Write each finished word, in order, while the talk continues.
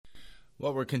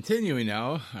Well, we're continuing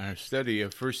now our study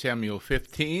of 1 Samuel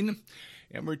 15,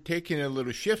 and we're taking a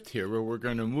little shift here where we're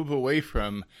going to move away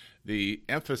from the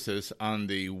emphasis on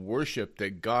the worship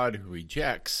that God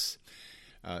rejects,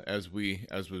 as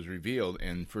was revealed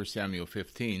in 1 Samuel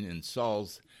 15 in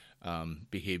Saul's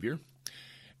behavior.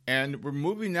 And we're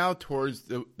moving now towards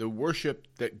the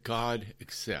worship that God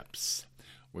accepts.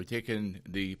 We're taking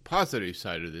the positive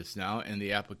side of this now and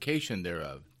the application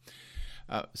thereof.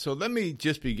 So let me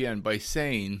just begin by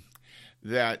saying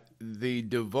that the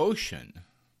devotion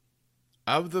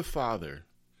of the Father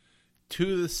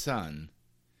to the Son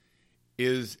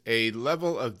is a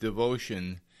level of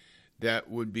devotion that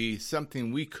would be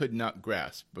something we could not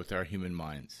grasp with our human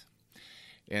minds.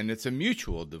 And it's a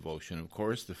mutual devotion, of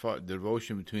course, the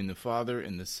devotion between the Father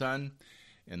and the Son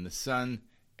and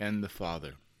the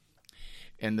Father.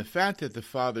 And the fact that the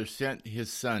Father sent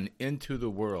his Son into the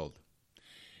world,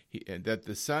 that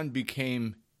the Son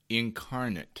became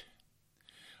incarnate,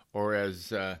 or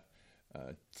as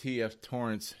T.F.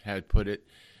 Torrance had put it,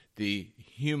 the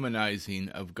humanizing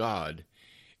of God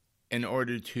in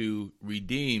order to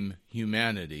redeem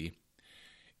humanity,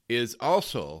 is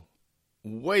also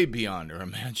way beyond our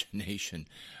imagination.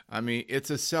 I mean, it's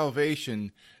a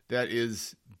salvation that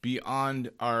is beyond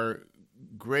our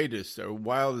greatest or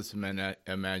wildest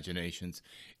imaginations.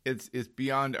 It's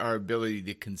beyond our ability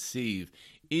to conceive,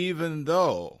 even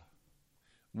though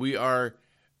we are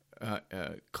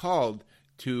called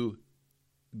to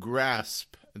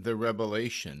grasp the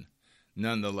revelation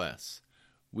nonetheless.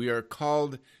 We are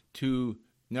called to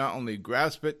not only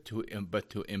grasp it, but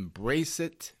to embrace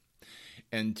it,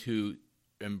 and to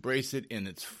embrace it in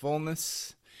its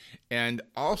fullness, and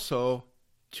also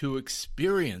to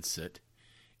experience it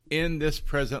in this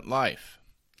present life.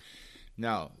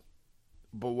 Now,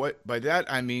 but what by that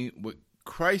I mean what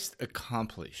Christ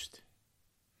accomplished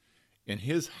in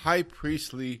his high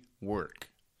priestly work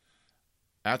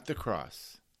at the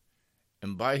cross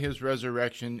and by his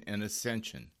resurrection and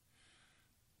ascension,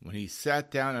 when he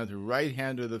sat down at the right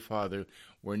hand of the Father,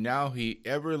 where now he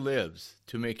ever lives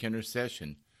to make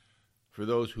intercession for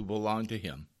those who belong to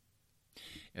him,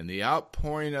 and the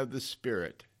outpouring of the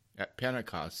Spirit at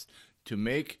Pentecost to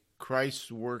make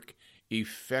Christ's work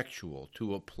effectual,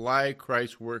 to apply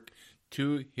Christ's work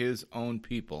to his own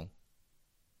people,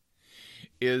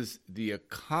 is the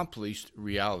accomplished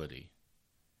reality.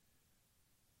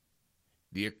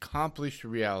 The accomplished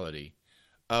reality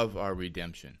of our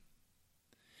redemption,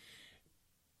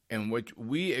 and which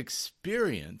we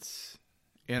experience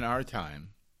in our time,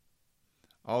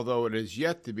 although it is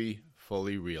yet to be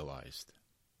fully realized.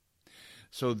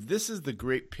 So this is the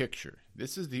great picture.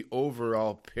 This is the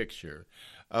overall picture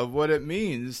of what it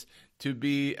means to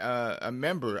be a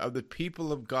member of the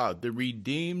people of God, the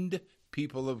redeemed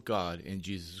people of God in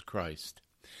Jesus Christ.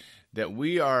 That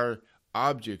we are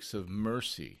objects of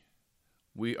mercy.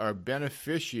 We are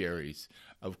beneficiaries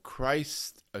of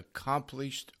Christ's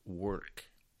accomplished work.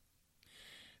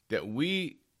 That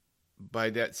we, by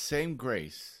that same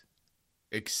grace,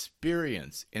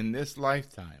 experience in this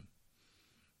lifetime,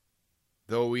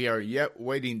 though we are yet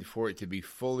waiting for it to be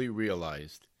fully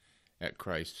realized at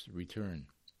Christ's return.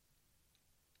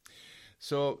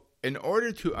 So, in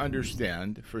order to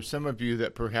understand, for some of you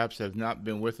that perhaps have not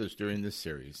been with us during this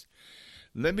series,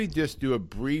 let me just do a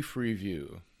brief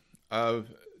review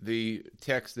of the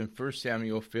text in 1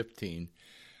 Samuel 15,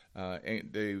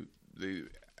 and the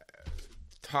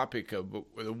topic of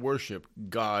the worship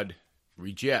God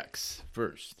rejects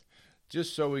first,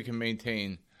 just so we can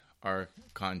maintain our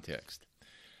context.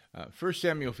 1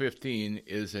 Samuel 15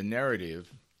 is a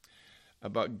narrative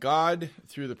about God,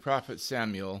 through the prophet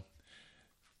Samuel,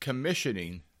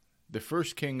 commissioning the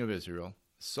first king of Israel,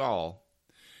 Saul,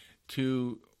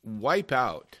 to wipe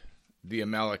out the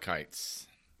Amalekites,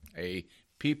 a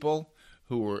people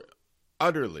who were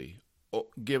utterly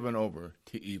given over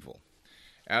to evil,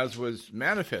 as was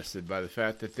manifested by the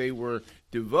fact that they were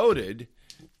devoted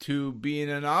to being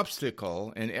an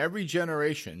obstacle in every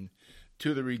generation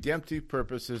to the redemptive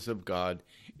purposes of God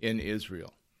in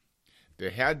Israel. They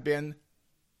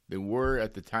were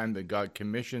at the time that God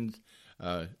commissioned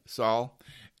Saul,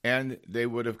 and they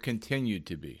would have continued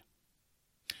to be.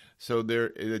 So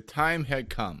the time had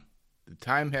come. The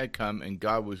time had come, and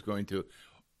God was going to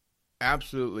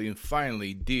absolutely and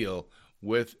finally deal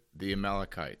with the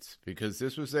Amalekites, because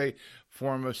this was a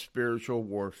form of spiritual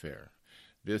warfare.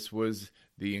 This was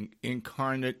the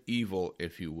incarnate evil,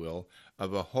 if you will,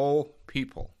 of a whole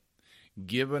people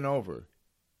given over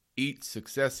each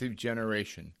successive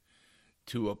generation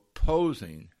to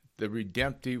opposing the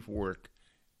redemptive work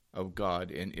of God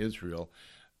in Israel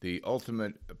The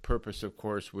ultimate purpose, of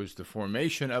course, was the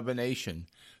formation of a nation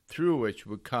through which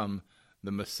would come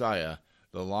the Messiah,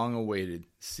 the long-awaited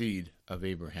seed of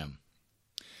Abraham.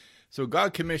 So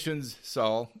God commissions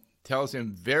Saul, tells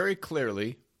him very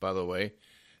clearly, by the way,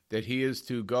 that he is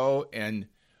to go and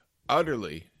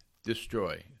utterly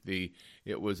destroy.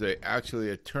 It was actually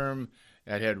a term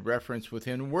that had reference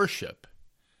within worship.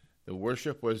 The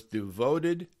worship was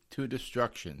devoted to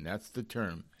destruction. That's the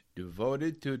term,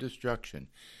 devoted to destruction,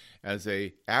 as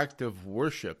an act of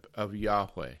worship of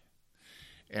Yahweh.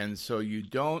 And so you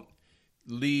don't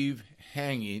leave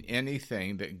hanging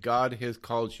anything that God has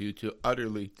called you to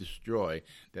utterly destroy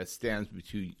that stands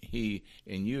between he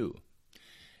and you.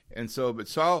 And so, but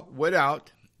Saul went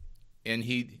out and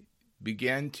he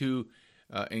began to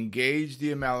engage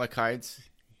the Amalekites.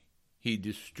 He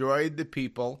destroyed the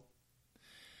people.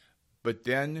 But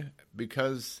then,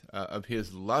 because of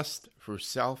his lust for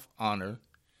self-honor,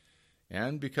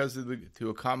 and because of to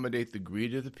accommodate the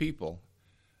greed of the people,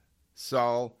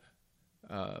 Saul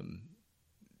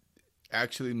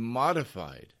actually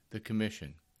modified the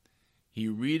commission. He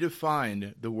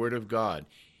redefined the word of God.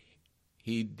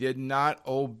 He did not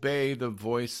obey the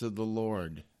voice of the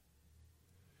Lord.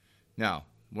 Now,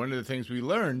 one of the things we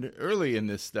learned early in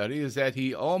this study is that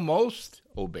he almost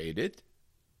obeyed it.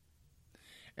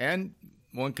 And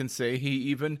one can say he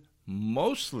even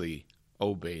mostly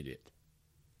obeyed it.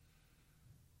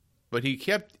 But he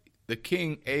kept the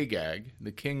king Agag,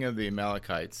 the king of the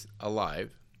Amalekites,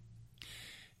 alive,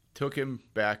 took him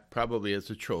back probably as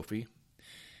a trophy,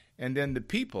 and then the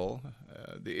people,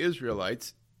 the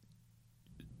Israelites,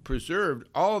 preserved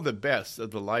all the best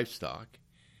of the livestock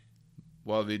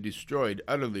while they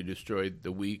utterly destroyed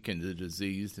the weak and the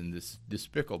diseased and the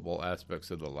despicable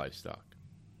aspects of the livestock.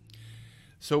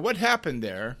 So what happened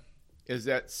there is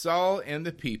that Saul and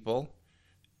the people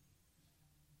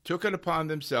took it upon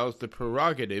themselves the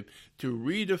prerogative to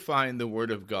redefine the word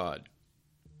of God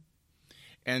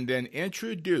and then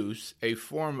introduce a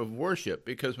form of worship,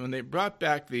 because when they brought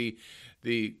back the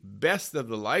best of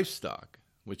the livestock,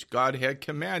 which God had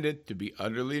commanded to be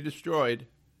utterly destroyed,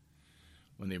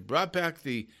 when they brought back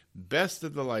the best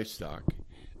of the livestock,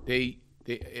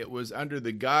 it was under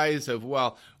the guise of,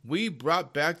 well, we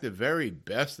brought back the very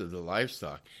best of the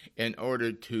livestock in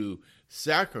order to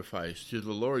sacrifice to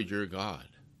the Lord your God,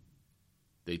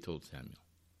 they told Samuel.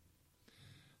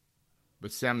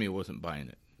 But Samuel wasn't buying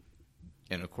it.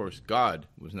 And, of course, God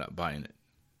was not buying it.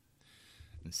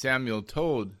 And Samuel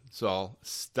told Saul,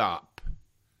 stop.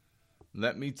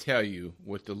 Let me tell you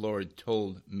what the Lord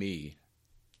told me.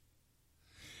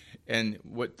 And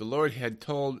what the Lord had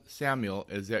told Samuel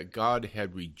is that God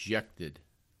had rejected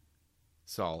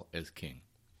Saul as king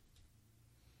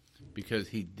because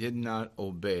he did not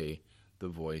obey the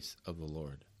voice of the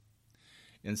Lord.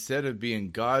 Instead of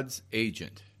being God's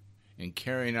agent and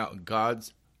carrying out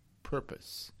God's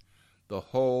purpose, the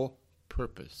whole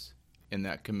purpose in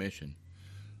that commission,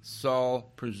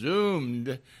 Saul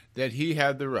presumed that he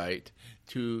had the right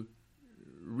to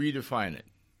redefine it,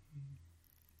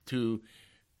 to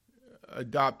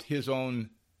adopt his own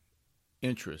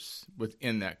interests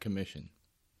within that commission.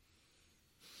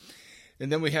 And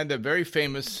then we had that very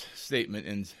famous statement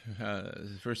in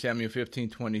 1 Samuel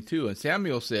 15:22. And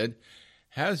Samuel said,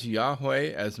 has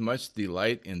Yahweh as much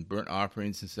delight in burnt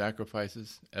offerings and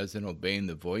sacrifices as in obeying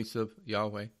the voice of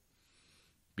Yahweh?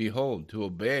 Behold, to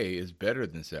obey is better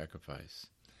than sacrifice,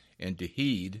 and to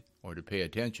heed, or to pay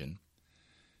attention,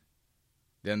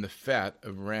 than the fat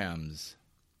of rams.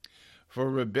 For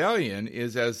rebellion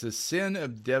is as the sin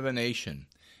of divination,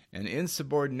 and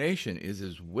insubordination is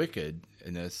as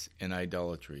wickedness and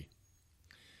idolatry.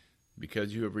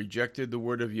 Because you have rejected the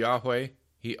word of Yahweh,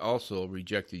 he also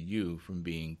rejected you from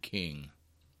being king.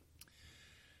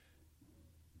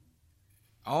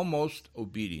 Almost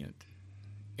obedient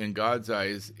in God's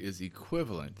eyes is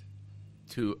equivalent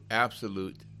to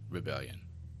absolute rebellion.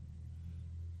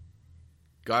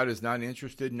 God is not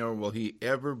interested, nor will he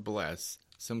ever bless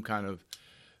some kind of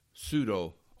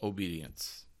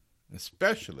pseudo-obedience,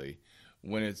 especially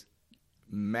when it's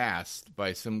masked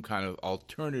by some kind of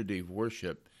alternative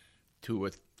worship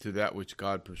to that which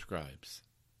God prescribes.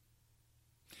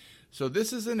 So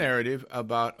this is a narrative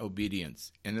about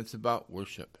obedience, and it's about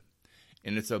worship,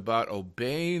 and it's about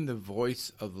obeying the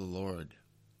voice of the Lord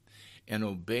and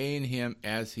obeying him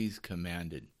as he's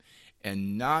commanded,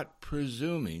 and not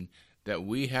presuming that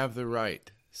we have the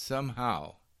right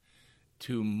somehow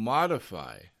to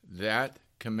modify that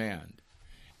command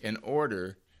in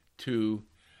order to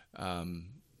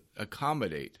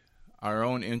accommodate our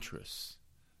own interests,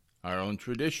 our own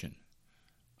tradition,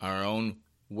 our own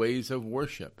ways of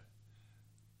worship.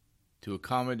 to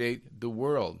accommodate the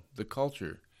world, the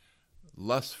culture,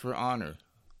 lust for honor,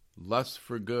 lust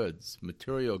for goods,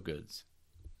 material goods.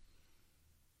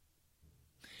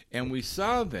 And we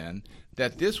saw then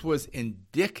that this was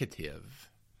indicative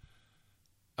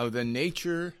of the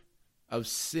nature of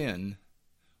sin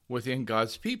within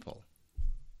God's people.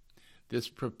 This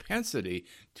propensity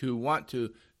to want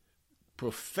to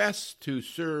profess to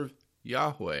serve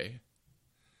Yahweh,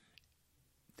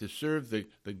 to serve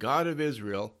the God of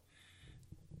Israel,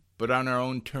 but on our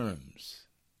own terms.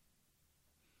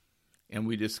 And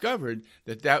we discovered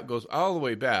that that goes all the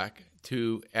way back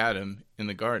to Adam in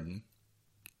the garden,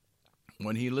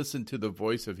 when he listened to the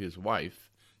voice of his wife,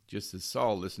 just as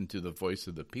Saul listened to the voice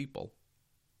of the people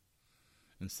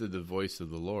instead of the voice of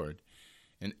the Lord.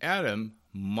 And Adam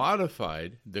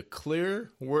modified the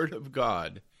clear word of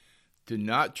God to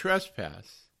not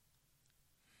trespass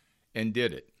and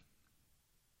did it.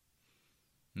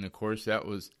 And of course, that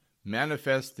was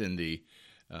manifest in the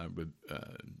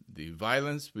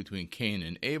violence between Cain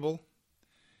and Abel.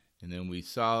 And then we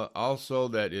saw also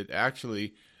that it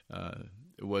actually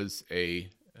was a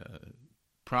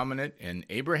prominent in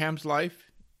Abraham's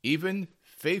life, even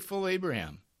faithful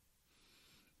Abraham.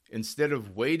 Instead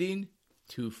of waiting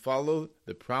to follow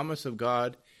the promise of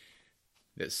God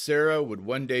that Sarah would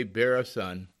one day bear a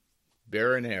son,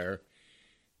 bear an heir,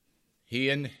 he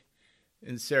and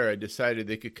Sarah decided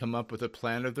they could come up with a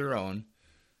plan of their own,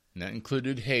 and that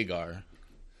included Hagar.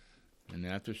 And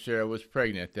after Sarah was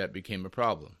pregnant, that became a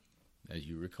problem, as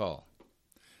you recall.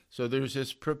 So there's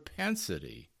this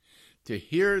propensity to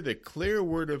hear the clear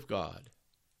word of God.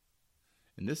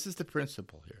 And this is the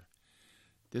principle here.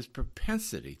 This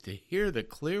propensity to hear the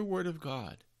clear word of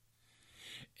God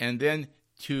and then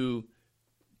to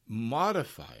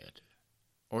modify it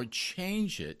or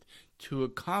change it to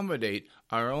accommodate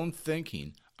our own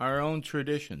thinking, our own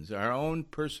traditions, our own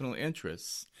personal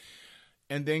interests,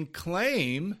 and then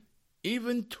claim,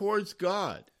 even towards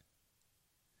God,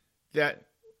 that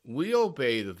we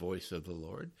obey the voice of the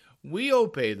Lord. We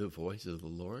obey the voice of the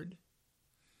Lord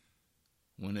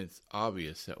when it's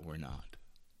obvious that we're not.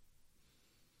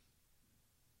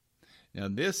 Now,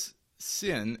 this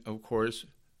sin, of course,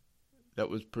 that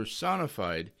was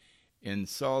personified in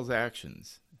Saul's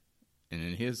actions and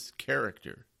in his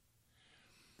character,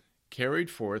 carried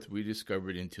forth, we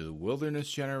discovered, into the wilderness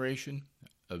generation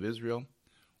of Israel,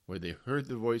 where they heard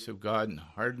the voice of God and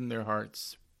hardened their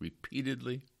hearts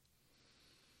repeatedly.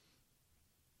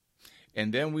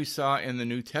 And then we saw in the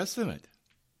New Testament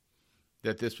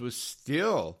that this was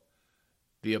still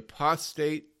the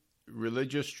apostate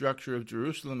religious structure of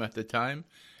Jerusalem at the time,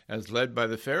 as led by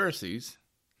the Pharisees.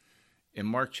 In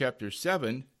Mark chapter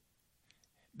 7,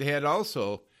 they had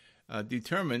also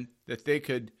determined that they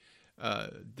could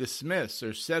dismiss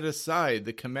or set aside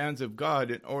the commands of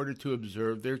God in order to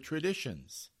observe their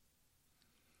traditions.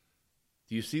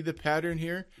 Do you see the pattern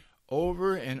here?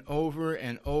 Over and over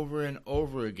and over and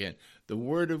over again. The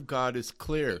Word of God is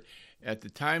clear. At the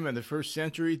time of the first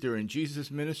century, during Jesus'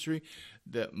 ministry,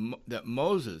 that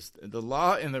Moses, the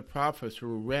law and the prophets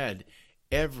were read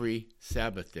every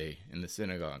Sabbath day in the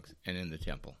synagogues and in the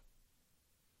temple.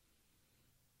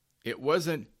 It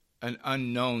wasn't an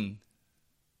unknown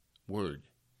word.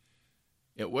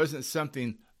 It wasn't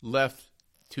something left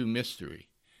to mystery.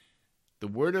 The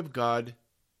Word of God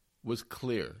was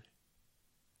clear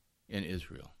in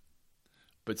Israel.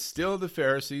 But still the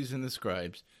Pharisees and the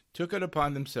scribes took it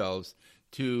upon themselves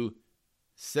to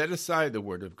set aside the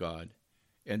Word of God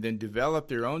and then develop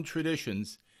their own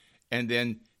traditions and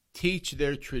then teach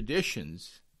their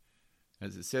traditions,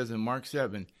 as it says in Mark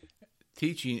 7,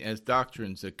 teaching as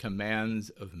doctrines the commands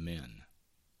of men.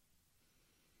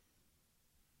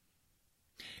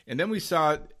 And then we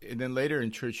saw it, and then later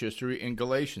in church history, in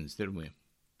Galatians, didn't we?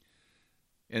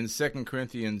 In 2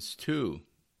 Corinthians 2,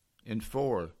 in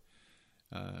 4,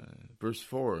 verse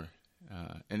 4,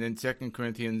 and then 2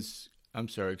 Corinthians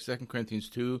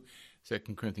 2, 2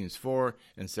 Corinthians 4,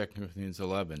 and 2 Corinthians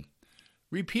 11.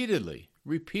 Repeatedly,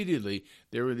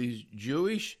 there were these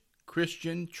Jewish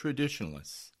Christian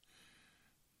traditionalists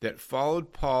that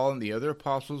followed Paul and the other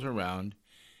apostles around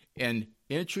and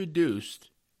introduced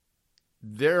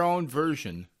their own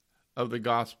version of the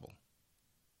gospel,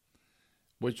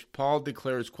 which Paul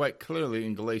declares quite clearly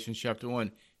in Galatians chapter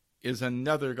 1 is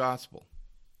another gospel.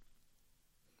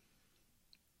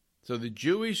 So the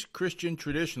Jewish Christian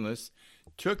traditionalists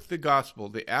took the gospel,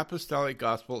 the apostolic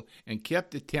gospel, and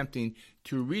kept attempting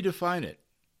to redefine it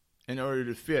in order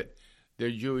to fit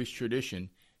their Jewish tradition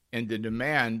and to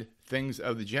demand things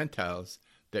of the Gentiles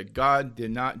that God did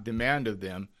not demand of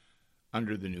them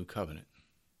under the new covenant.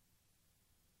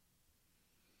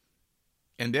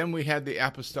 And then we had the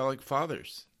Apostolic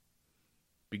Fathers,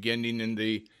 beginning in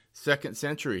the 2nd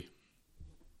century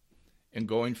and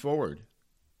going forward.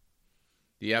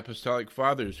 The Apostolic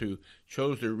Fathers who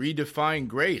chose to redefine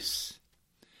grace.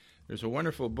 There's a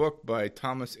wonderful book by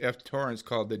Thomas F. Torrance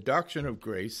called The Doctrine of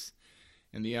Grace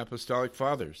and the Apostolic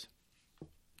Fathers,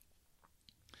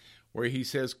 where he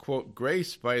says, quote,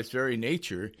 grace by its very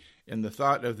nature in the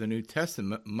thought of the New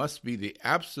Testament must be the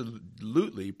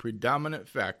absolutely predominant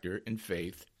factor in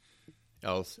faith,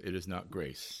 else it is not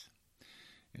grace.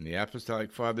 In the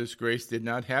Apostolic Fathers, grace did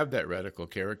not have that radical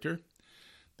character.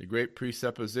 The great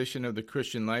presupposition of the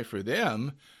Christian life for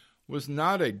them was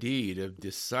not a deed of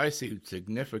decisive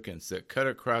significance that cut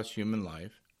across human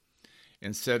life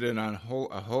and set it on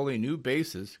a wholly new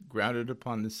basis grounded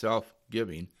upon the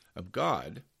self-giving of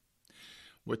God.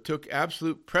 What took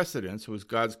absolute precedence was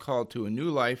God's call to a new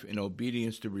life in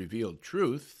obedience to revealed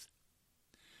truth.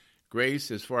 Grace,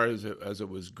 as far as it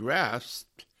was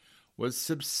grasped, was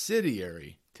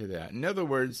subsidiary to that. In other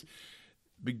words,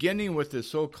 beginning with the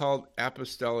so-called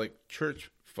Apostolic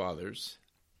Church Fathers,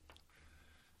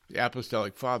 the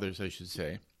Apostolic Fathers, I should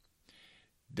say,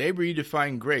 they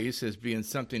redefined grace as being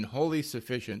something wholly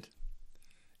sufficient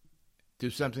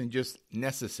to something just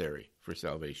necessary for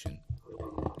salvation,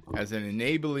 as an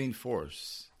enabling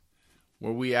force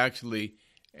where we actually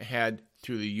had,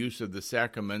 through the use of the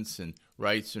sacraments and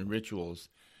rites and rituals,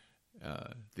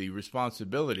 the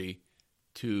responsibility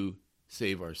to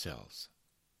save ourselves.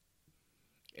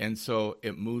 And so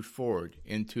it moved forward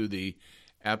into the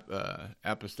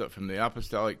from the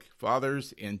Apostolic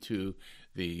Fathers into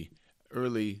the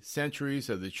early centuries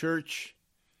of the church,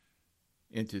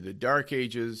 into the Dark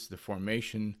Ages, the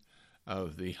formation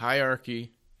of the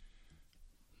hierarchy.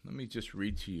 Let me just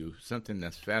read to you something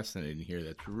that's fascinating here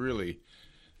that's really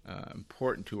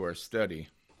important to our study.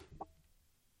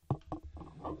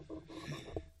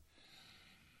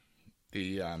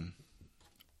 The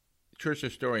church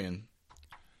historian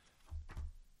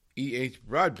E.H.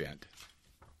 Broadbent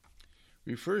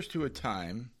refers to a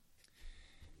time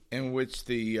in which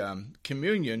the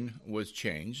communion was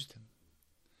changed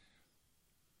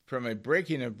from a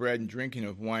breaking of bread and drinking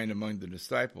of wine among the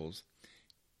disciples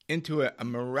into a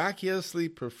miraculously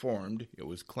performed, it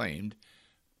was claimed,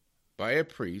 by a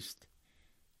priest,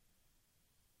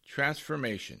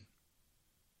 transformation.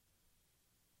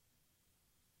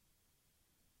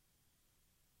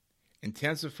 It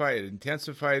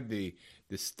intensified the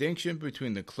distinction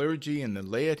between the clergy and the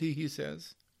laity, he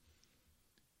says,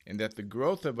 and that the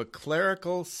growth of a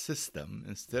clerical system,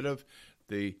 instead of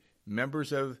the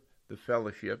members of the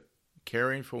fellowship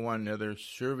caring for one another,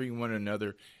 serving one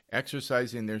another,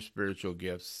 exercising their spiritual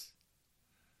gifts,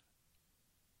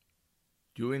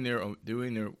 doing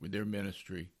their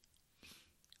ministry,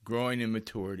 growing in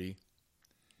maturity.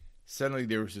 Suddenly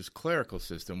there was this clerical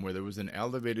system where there was an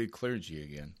elevated clergy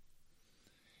again.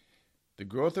 The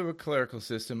growth of a clerical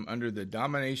system under the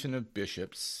domination of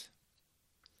bishops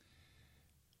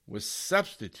was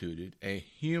substituted a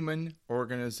human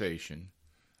organization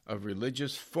of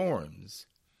religious forms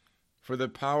for the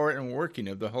power and working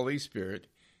of the Holy Spirit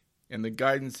and the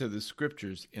guidance of the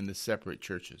Scriptures in the separate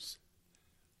churches.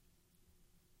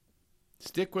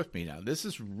 Stick with me now. This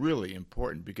is really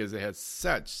important because it has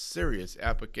such serious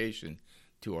application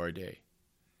to our day.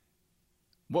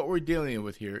 What we're dealing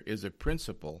with here is a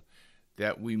principle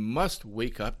that we must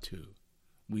wake up to.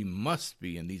 We must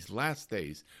be, in these last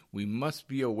days, we must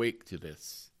be awake to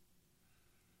this.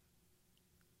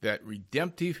 That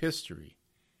redemptive history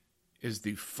is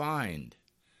defined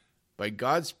by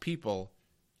God's people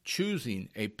choosing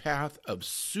a path of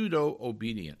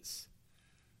pseudo-obedience,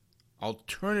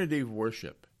 alternative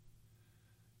worship,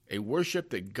 a worship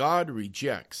that God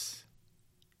rejects,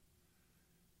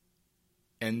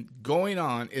 and going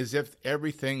on as if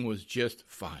everything was just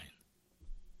fine.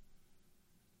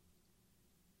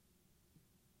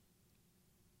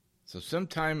 So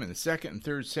sometime in the 2nd and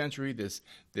 3rd century,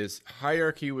 this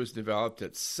hierarchy was developed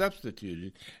that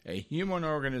substituted a human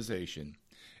organization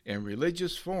and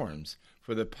religious forms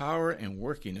for the power and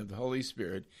working of the Holy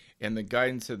Spirit and the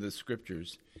guidance of the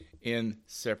Scriptures in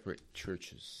separate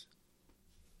churches.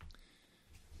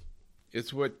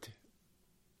 It's what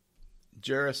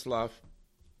Jaroslav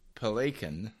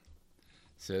Pelikan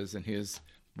says in his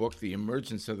book, The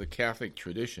Emergence of the Catholic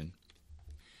Tradition.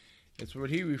 It's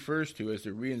what he refers to as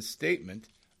the reinstatement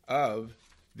of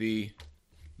the,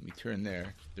 let me turn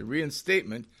there, the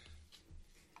reinstatement,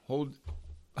 hold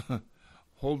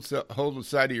the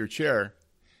side of your chair,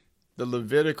 the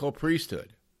Levitical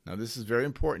priesthood. Now this is very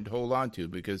important to hold on to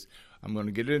because I'm going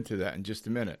to get into that in just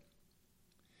a minute.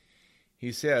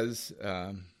 He says,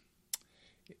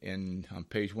 on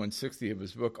page 160 of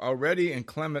his book, already in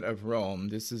Clement of Rome,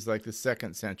 this is like the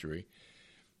 2nd century,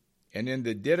 and in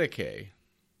the Didache,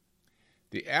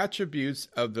 the attributes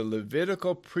of the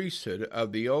Levitical priesthood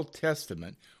of the Old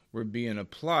Testament were being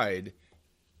applied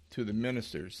to the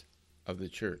ministers of the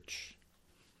church.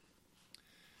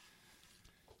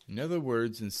 In other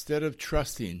words, instead of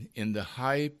trusting in the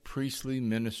high priestly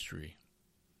ministry,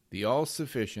 the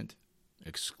all-sufficient,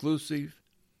 exclusive,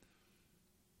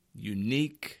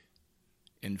 unique,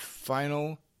 and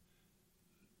final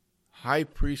high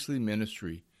priestly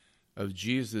ministry of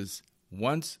Jesus'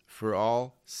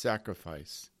 once-for-all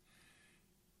sacrifice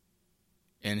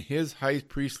and his high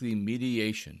priestly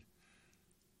mediation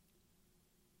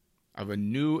of a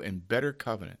new and better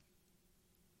covenant,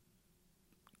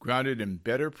 grounded in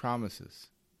better promises,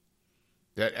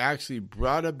 that actually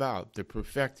brought about the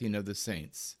perfecting of the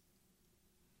saints.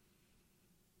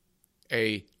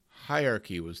 A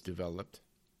hierarchy was developed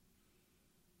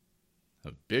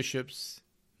of bishops,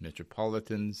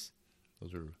 metropolitans,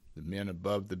 those are the men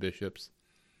above the bishops,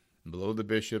 and below the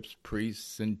bishops,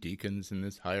 priests and deacons in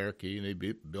this hierarchy. They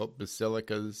built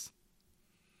basilicas,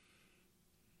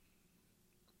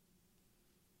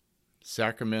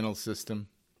 sacramental system,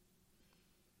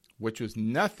 which was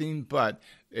nothing but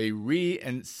a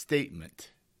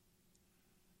reinstatement,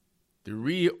 the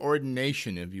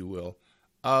reordination, if you will,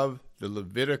 of the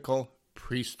Levitical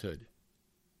priesthood,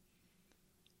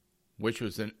 which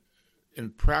was in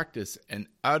practice an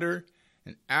utter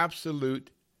and absolute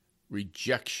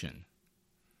rejection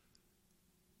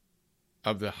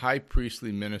of the high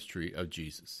priestly ministry of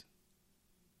Jesus.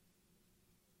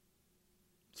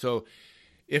 So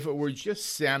if it were just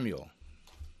Samuel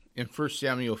in 1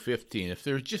 Samuel 15, if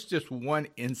there was just one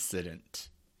incident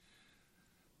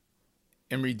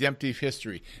in redemptive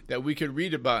history that we could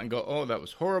read about and go, oh, that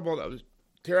was horrible, that was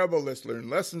terrible, let's learn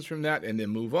lessons from that and then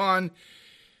move on,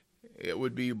 it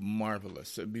would be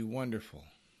marvelous. It would be wonderful.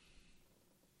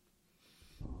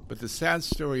 But the sad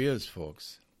story is,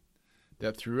 folks,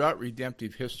 that throughout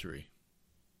redemptive history,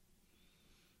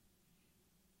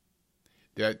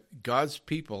 that God's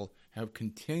people have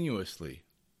continuously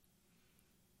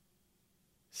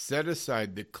set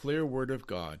aside the clear word of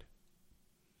God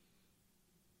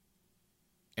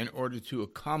in order to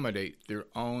accommodate their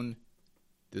own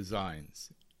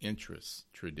designs, interests,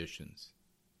 traditions.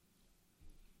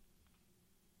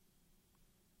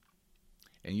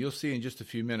 And you'll see in just a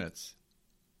few minutes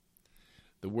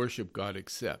the worship God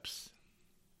accepts.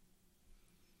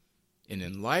 And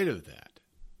in light of that,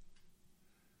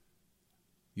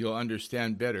 you'll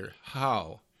understand better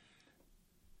how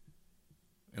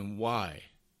and why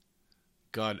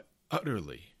God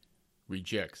utterly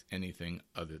rejects anything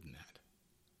other than that.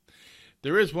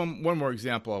 There is one more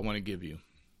example I want to give you,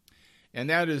 and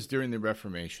that is during the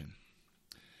Reformation.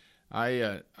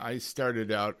 I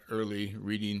started out early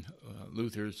reading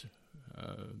Luther's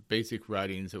basic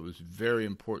writings. It was very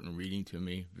important reading to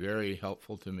me, very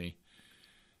helpful to me.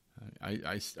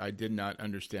 I did not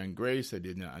understand grace. I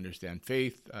did not understand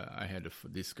faith. I had to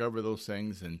discover those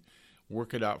things and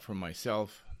work it out for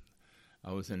myself.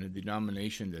 I was in a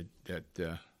denomination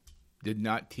that did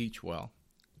not teach well.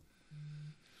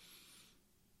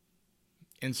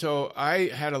 And so I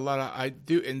had a lot of, I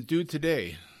do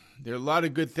today. There are a lot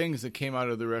of good things that came out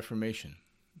of the Reformation.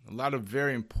 A lot of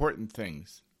very important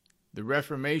things. The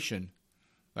Reformation,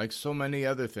 like so many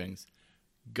other things,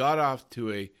 got off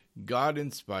to a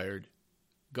God-inspired,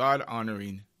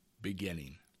 God-honoring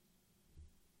beginning.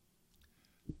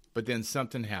 But then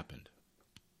something happened.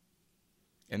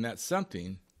 And that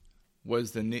something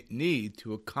was the need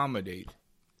to accommodate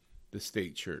the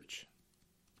state church.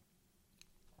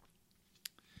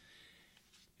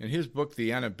 In his book,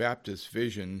 The Anabaptist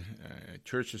Vision,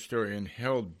 church historian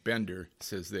Harold Bender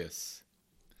says this,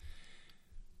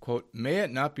 quote, "May it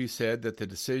not be said that the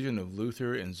decision of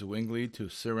Luther and Zwingli to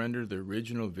surrender their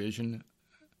original vision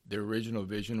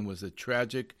was a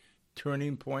tragic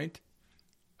turning point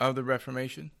of the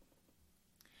Reformation?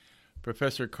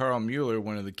 Professor Karl Mueller,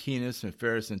 one of the keenest and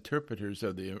fairest interpreters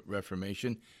of the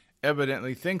Reformation,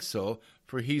 evidently thinks so,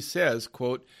 for he says,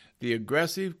 quote, the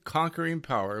aggressive, conquering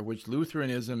power which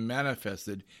Lutheranism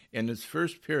manifested in its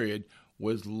first period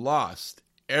was lost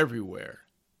everywhere.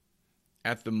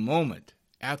 At the moment,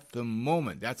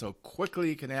 that's how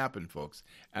quickly it can happen, folks,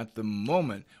 at the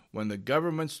moment when the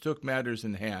governments took matters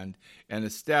in hand and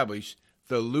established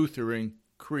the Lutheran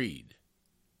Creed,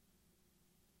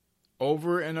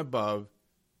 over and above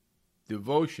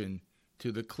devotion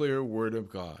to the clear Word of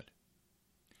God.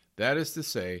 That is to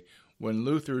say, when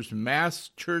Luther's mass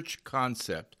church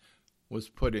concept was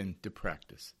put into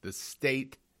practice, the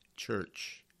state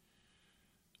church,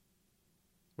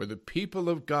 where the people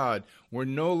of God were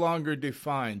no longer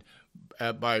defined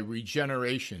by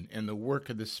regeneration and the work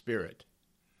of the Spirit,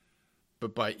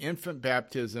 but by infant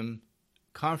baptism,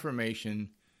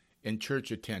 confirmation, and church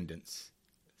attendance,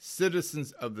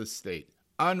 citizens of the state,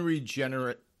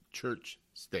 unregenerate church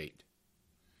state.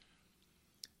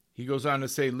 He goes on to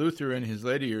say Luther in his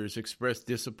later years expressed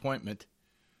disappointment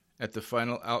at the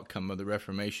final outcome of the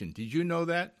Reformation. Did you know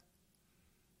that?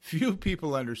 Few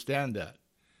people understand that.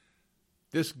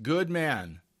 This good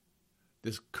man,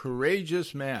 this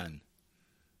courageous man,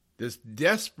 this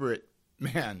desperate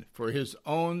man for his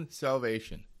own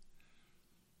salvation,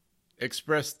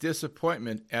 expressed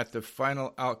disappointment at the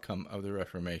final outcome of the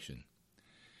Reformation,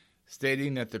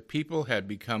 stating that the people had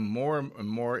become more and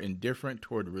more indifferent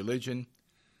toward religion,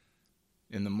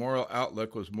 and the moral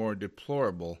outlook was more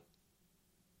deplorable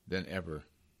than ever.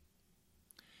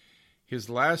 His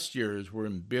last years were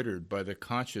embittered by the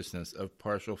consciousness of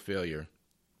partial failure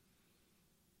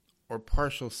or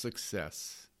partial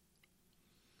success,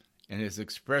 and his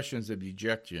expressions of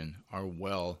dejection are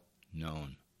well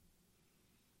known.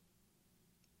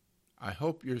 I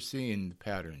hope you're seeing the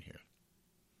pattern here.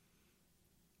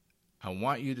 I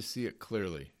want you to see it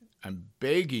clearly. I'm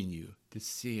begging you to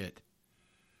see it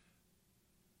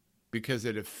because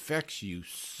it affects you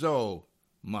so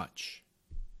much.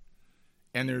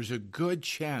 And there's a good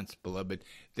chance, beloved,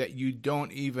 that you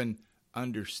don't even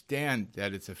understand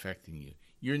that it's affecting you.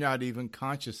 You're not even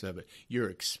conscious of it. You're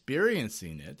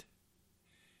experiencing it.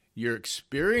 You're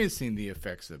experiencing the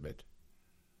effects of it.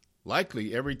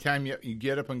 Likely every time you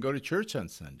get up and go to church on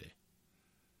Sunday.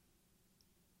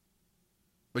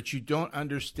 But you don't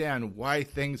understand why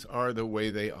things are the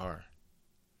way they are.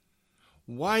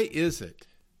 Why is it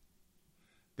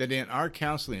that in our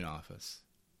counseling office,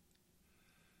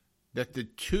 that the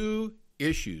two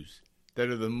issues that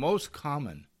are the most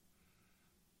common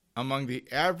among the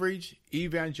average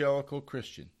evangelical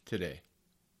Christian today,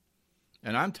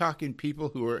 and I'm talking people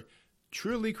who are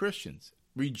truly Christians,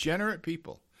 regenerate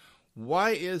people, why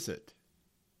is it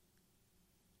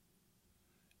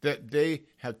that they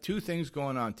have two things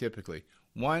going on typically?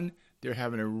 One, they're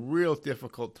having a real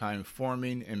difficult time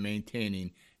forming and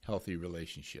maintaining healthy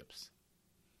relationships.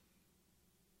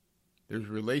 There's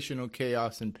relational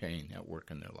chaos and pain at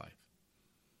work in their life.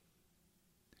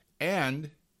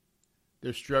 And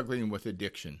they're struggling with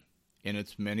addiction in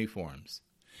its many forms,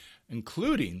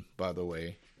 including, by the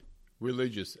way,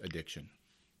 religious addiction.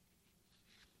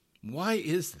 Why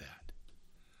is that?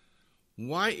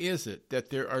 Why is it that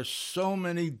there are so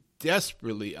many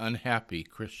desperately unhappy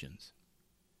Christians?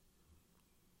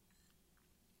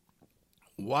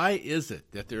 Why is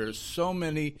it that there are so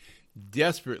many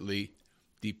desperately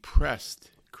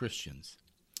depressed Christians?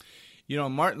 You know,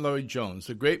 Martin Lloyd-Jones,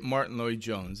 the great Martin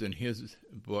Lloyd-Jones, in his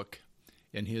book,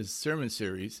 in his sermon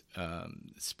series,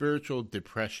 Spiritual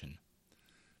Depression,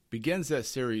 begins that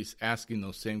series asking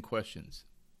those same questions.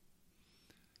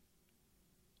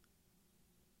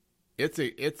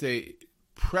 It's a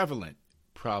prevalent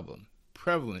problem,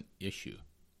 prevalent issue.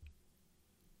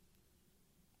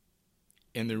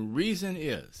 And the reason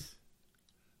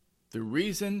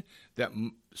that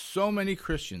so many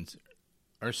Christians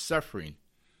are suffering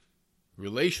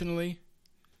relationally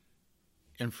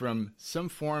and from some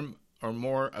form or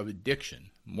more of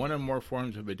addiction, one or more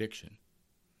forms of addiction,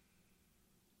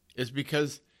 is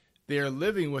because they are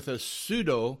living with a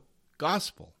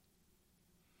pseudo-gospel.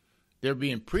 They're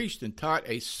being preached and taught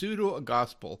a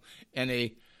pseudo-gospel and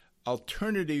a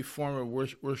alternative form of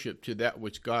worship to that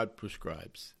which God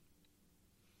prescribes.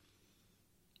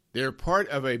 They're part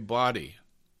of a body,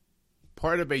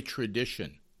 part of a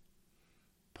tradition,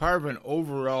 part of an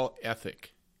overall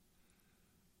ethic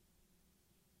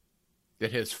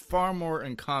that has far more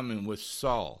in common with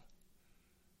Saul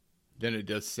than it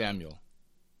does Samuel.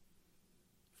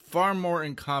 Far more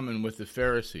in common with the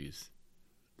Pharisees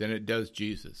than it does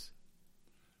Jesus.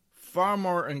 Far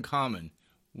more in common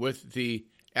with the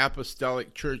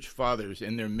apostolic church fathers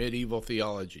in their medieval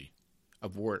theology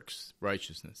of works,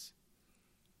 righteousness,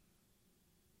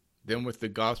 than with the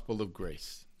gospel of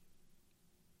grace.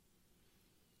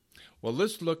 Well,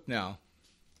 let's look now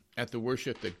at the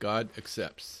worship that God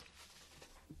accepts.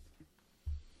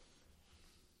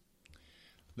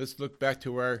 Let's look back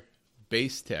to our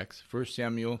base text, 1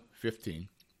 Samuel 15.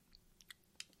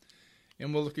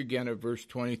 And we'll look again at verse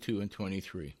 22 and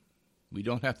 23. We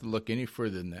don't have to look any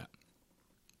further than that.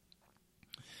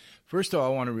 First of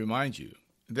all, I want to remind you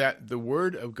that the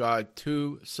word of God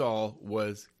to Saul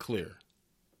was clear.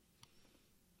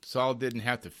 Saul didn't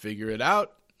have to figure it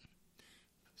out.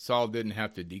 Saul didn't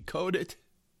have to decode it.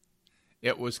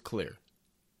 It was clear.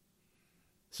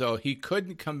 So he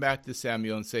couldn't come back to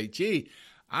Samuel and say, gee,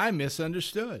 I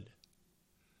misunderstood.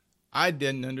 I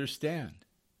didn't understand.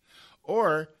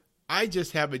 Or, I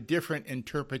just have a different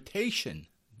interpretation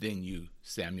than you,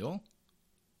 Samuel.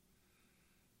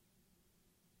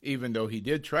 Even though he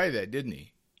did try that, didn't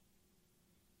he?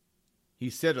 He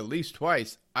said at least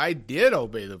twice, I did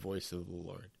obey the voice of the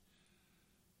Lord.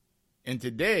 And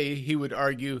today, he would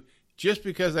argue, just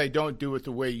because I don't do it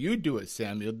the way you do it,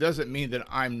 Samuel, doesn't mean that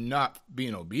I'm not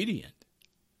being obedient.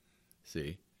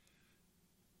 See?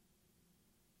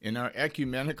 In our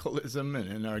ecumenicalism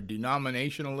and in our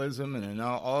denominationalism and in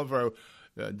all of our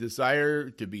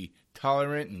desire to be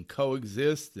tolerant and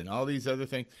coexist and all these other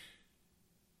things,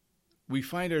 we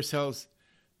find ourselves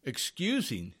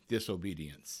excusing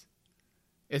disobedience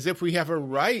as if we have a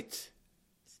right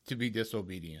to be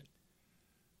disobedient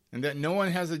and that no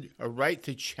one has a right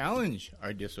to challenge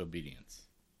our disobedience.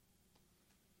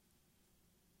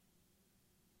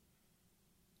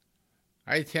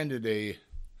 I attended a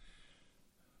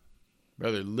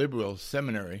rather liberal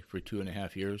seminary for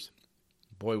 2.5 years.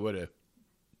 Boy, what a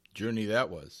journey that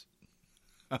was.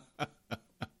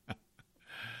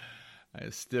 I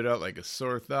stood out like a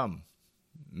sore thumb,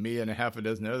 me and a half a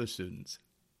dozen other students.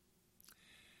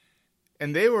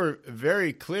 And they were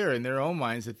very clear in their own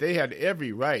minds that they had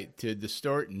every right to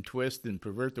distort and twist and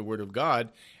pervert the Word of God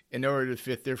in order to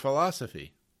fit their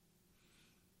philosophy.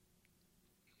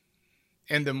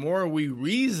 And the more we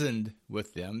reasoned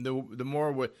with them, the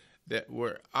more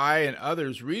I and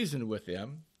others reasoned with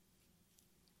them,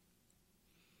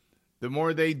 the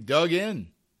more they dug in.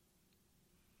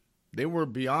 They were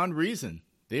beyond reason.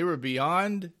 They were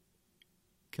beyond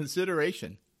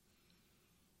consideration.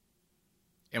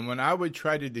 And when I would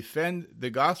try to defend the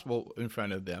gospel in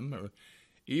front of them, or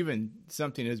even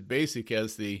something as basic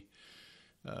as the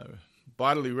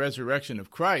bodily resurrection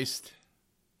of Christ,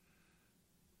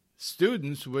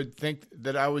 students would think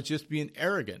that I was just being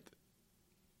arrogant.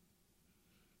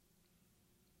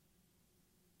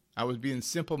 I was being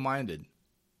simple-minded.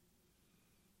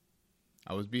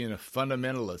 I was being a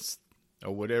fundamentalist,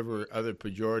 or whatever other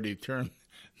pejorative term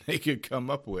they could come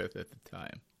up with at the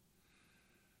time.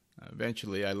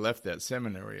 Eventually, I left that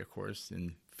seminary, of course,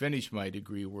 and finished my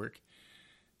degree work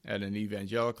at an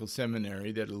evangelical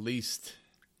seminary that at least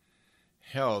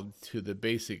held to the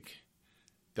basic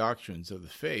doctrines of the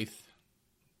faith.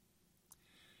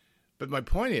 But my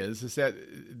point is that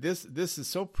this is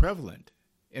so prevalent,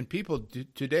 and people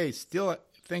today still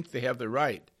think they have the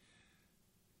right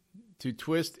to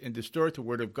twist and distort the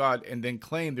Word of God and then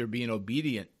claim they're being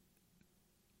obedient.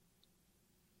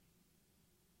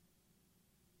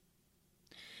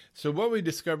 So what we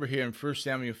discover here in 1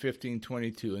 Samuel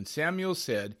 15:22, and Samuel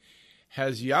said,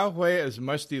 has Yahweh as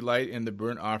much delight in the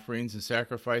burnt offerings and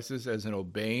sacrifices as in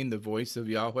obeying the voice of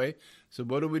Yahweh? So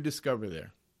what do we discover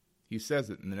there? He says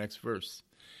it in the next verse,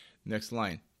 next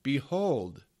line.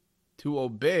 Behold, to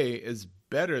obey is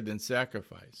better than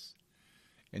sacrifice,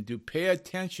 and to pay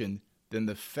attention than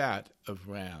the fat of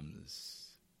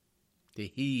rams. To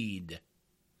heed.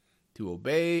 To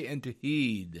obey and to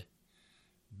heed.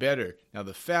 Better. Now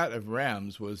the fat of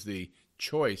rams was the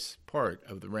choice part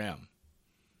of the ram.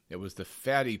 It was the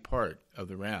fatty part of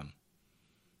the ram.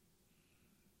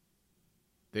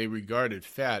 They regarded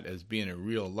fat as being a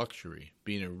real luxury,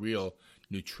 being a real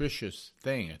nutritious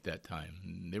thing at that time.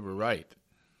 And they were right.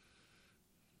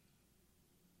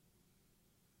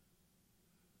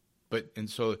 And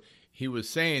so he was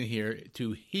saying here,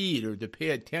 to heed or to pay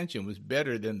attention was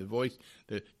better than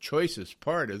the choicest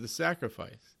part of the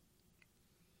sacrifice.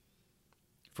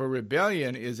 For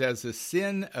rebellion is as the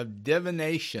sin of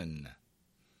divination,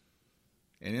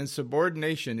 and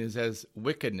insubordination is as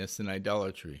wickedness and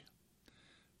idolatry.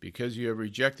 Because you have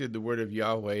rejected the word of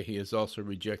Yahweh, he has also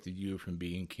rejected you from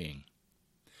being king.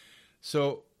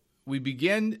 So we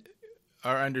begin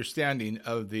our understanding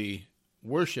of the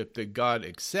worship that God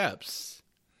accepts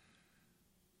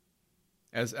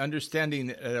as understanding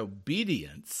that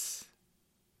obedience,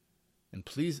 and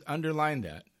please underline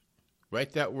that,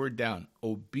 write that word down,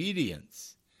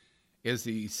 obedience is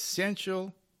the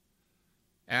essential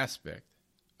aspect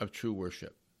of true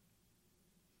worship.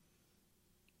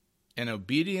 An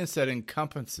obedience that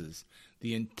encompasses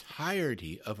the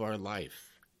entirety of our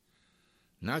life,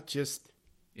 not just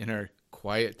in our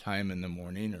quiet time in the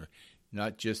morning or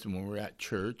not just when we're at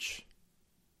church,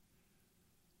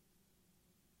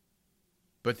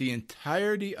 but the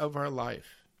entirety of our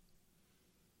life.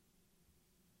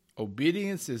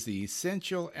 Obedience is the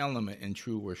essential element in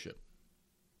true worship.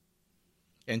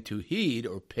 And to heed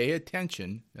or pay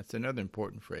attention, that's another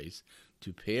important phrase,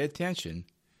 to pay attention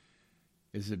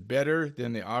Is it better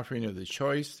than the offering of the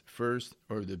choice, first,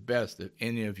 or the best of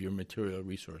any of your material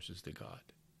resources to God?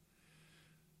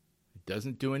 It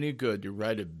doesn't do any good to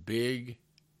write a big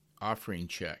offering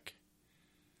check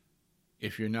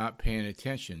if you're not paying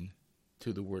attention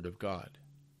to the Word of God.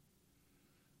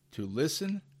 To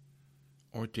listen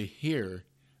or to hear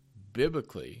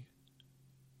biblically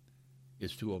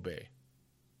is to obey.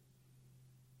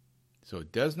 So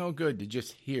it does no good to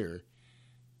just hear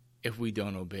if we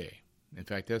don't obey. In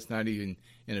fact, that's not even,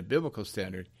 in a biblical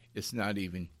standard, it's not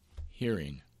even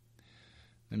hearing.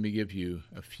 Let me give you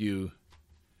a few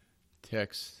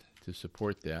texts to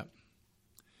support that.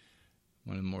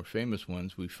 One of the more famous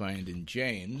ones we find in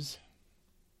James.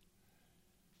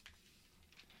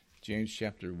 James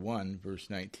chapter 1, verse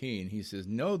 19. He says,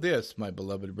 "Know this, my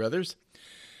beloved brothers,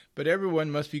 but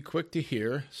everyone must be quick to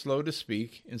hear, slow to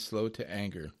speak, and slow to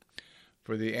anger.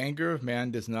 For the anger of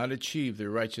man does not achieve the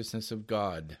righteousness of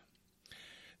God.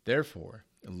 Therefore,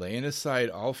 laying aside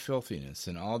all filthiness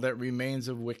and all that remains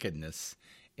of wickedness,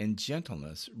 in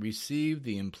gentleness receive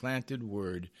the implanted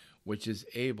word, which is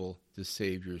able to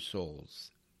save your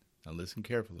souls." Now listen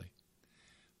carefully.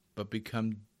 "But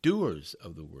become doers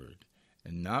of the word,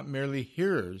 and not merely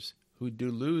hearers who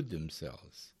delude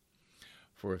themselves.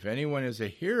 For if anyone is a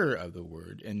hearer of the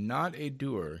word and not a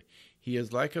doer, he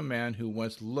is like a man who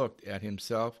once looked at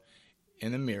himself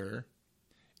in a mirror,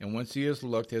 and once he has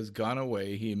looked, has gone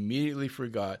away, he immediately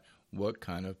forgot what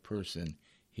kind of person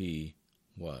he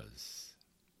was."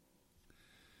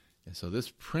 And so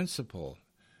this principle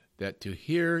that to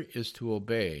hear is to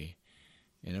obey,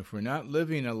 and if we're not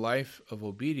living a life of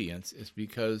obedience, it's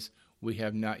because we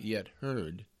have not yet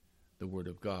heard the Word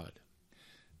of God.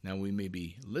 Now we may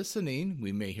be listening,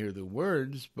 we may hear the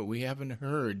words, but we haven't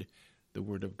heard the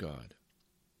Word of God.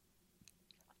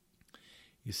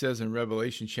 He says in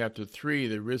Revelation chapter 3,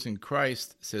 the risen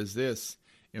Christ says this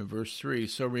in verse 3,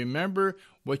 "So remember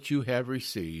what you have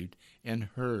received and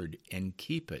heard, and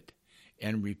keep it,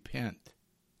 and repent.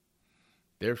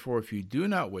 Therefore, if you do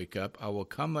not wake up, I will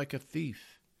come like a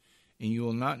thief, and you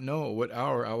will not know at what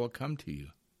hour I will come to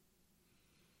you."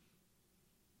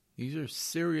 These are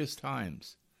serious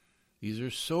times. These are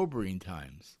sobering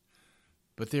times.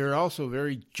 But they are also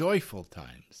very joyful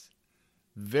times,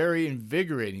 very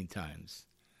invigorating times,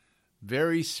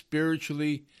 very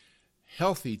spiritually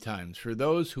healthy times for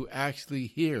those who actually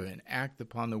hear and act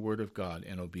upon the Word of God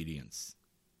in obedience.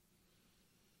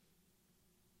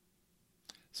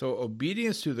 So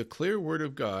obedience to the clear Word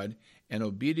of God, and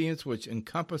obedience which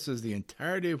encompasses the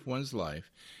entirety of one's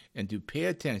life, and to pay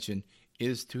attention,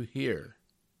 is to hear.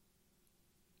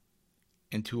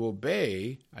 And to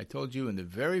obey, I told you in the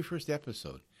very first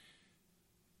episode,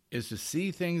 is to see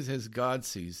things as God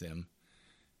sees them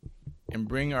and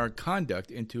bring our conduct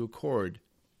into accord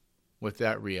with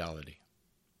that reality.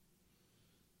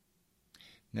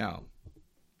 Now,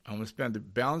 I'm going to spend the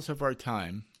balance of our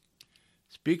time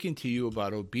speaking to you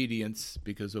about obedience,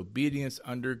 because obedience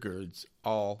undergirds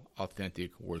all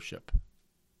authentic worship.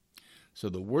 So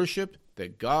the worship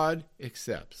that God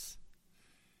accepts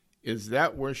is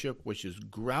that worship which is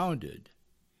grounded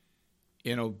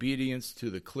in obedience to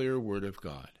the clear Word of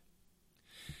God.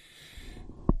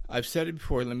 I've said it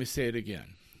before, let me say it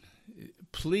again.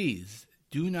 Please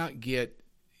do not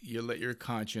let your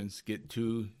conscience get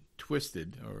too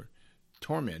twisted or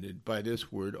tormented by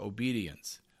this word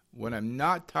obedience. What I'm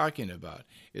not talking about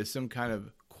is some kind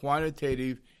of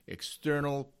quantitative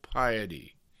external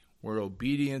piety where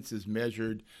obedience is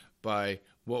measured by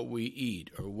what we eat,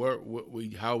 or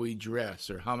how we dress,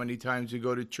 or how many times you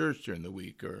go to church during the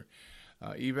week, or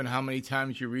even how many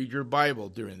times you read your Bible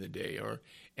during the day, or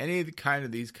any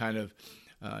of these kind of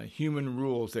human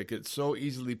rules that get so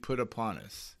easily put upon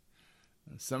us.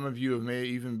 Some of you may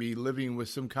even be living with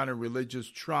some kind of religious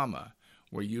trauma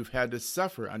where you've had to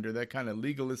suffer under that kind of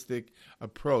legalistic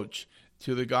approach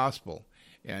to the gospel.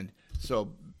 And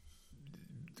so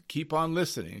keep on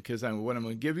listening, because what I'm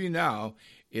going to give you now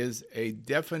is a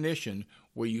definition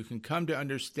where you can come to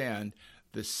understand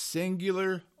the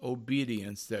singular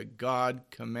obedience that God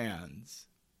commands.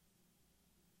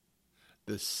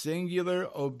 The singular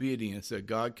obedience that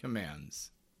God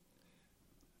commands,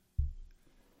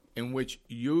 in which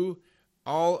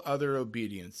all other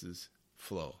obediences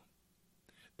flow.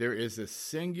 There is a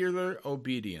singular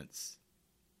obedience,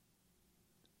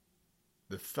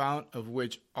 the fount of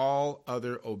which all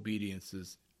other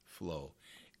obediences flow.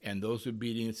 And those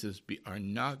obediences are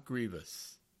not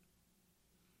grievous.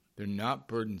 They're not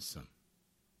burdensome.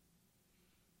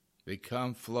 They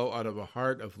flow out of a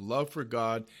heart of love for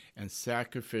God and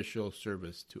sacrificial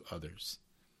service to others.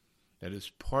 That is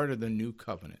part of the new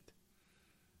covenant,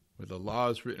 where the law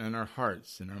is written in our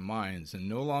hearts and our minds and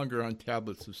no longer on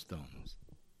tablets of stones.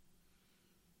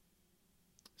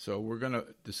 So we're going to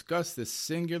discuss this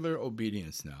singular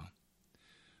obedience now,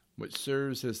 which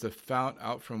serves as the fount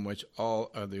out from which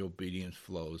all other obedience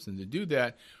flows. And to do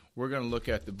that, we're going to look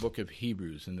at the book of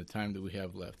Hebrews in the time that we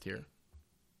have left here.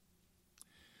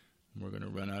 We're going to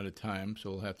run out of time, so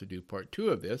we'll have to do part 2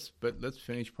 of this, but let's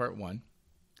finish part 1.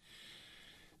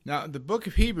 Now, the book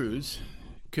of Hebrews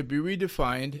could be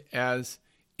redefined as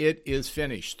it is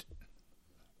finished.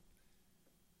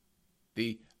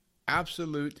 The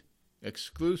absolute,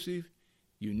 exclusive,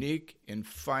 unique, and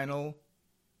final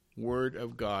word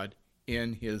of God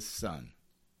in his Son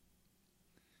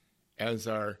as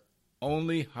our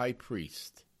only high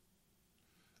priest,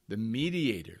 the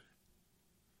mediator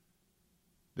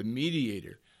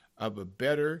of a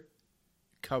better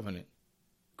covenant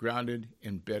grounded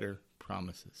in better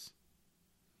promises.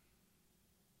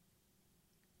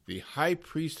 The high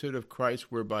priesthood of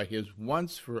Christ, whereby his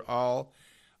once for all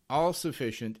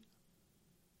sufficient,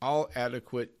 all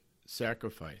adequate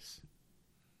sacrifice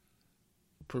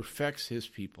perfects his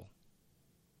people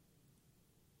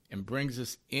and brings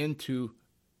us into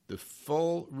the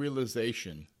full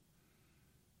realization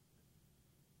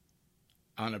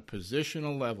on a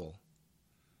positional level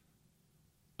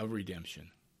of redemption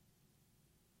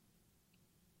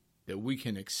that we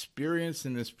can experience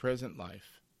in this present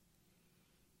life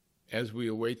as we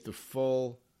await the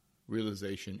full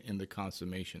realization in the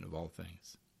consummation of all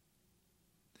things.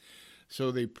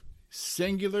 So the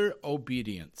singular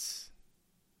obedience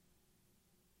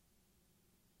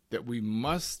that we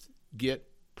must get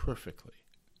perfectly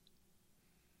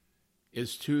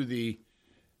is to the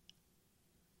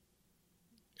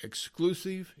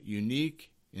exclusive,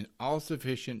 unique, and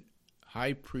all-sufficient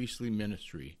high priestly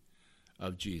ministry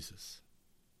of Jesus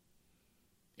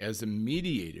as the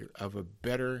mediator of a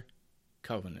better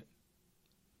covenant,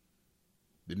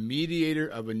 the mediator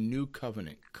of a new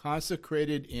covenant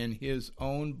consecrated in his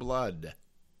own blood,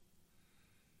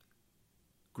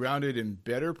 grounded in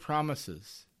better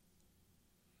promises,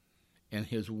 and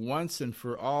his once and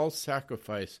for all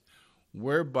sacrifice,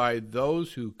 whereby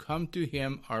those who come to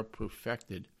him are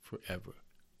perfected forever.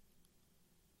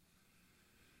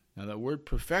 Now, that word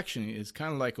perfection is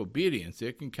kind of like obedience.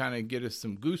 It can kind of get us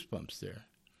some goosebumps there.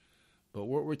 But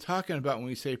what we're talking about when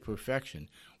we say perfection,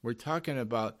 we're talking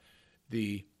about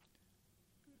the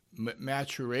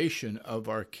maturation of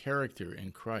our character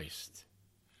in Christ,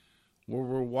 where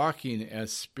we're walking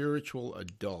as spiritual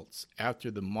adults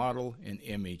after the model and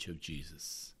image of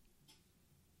Jesus.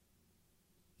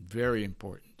 Very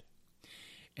important.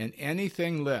 And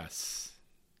anything less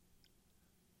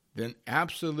than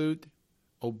absolute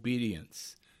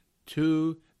obedience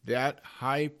to that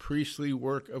high priestly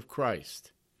work of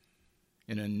Christ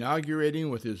in inaugurating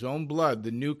with his own blood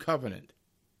the new covenant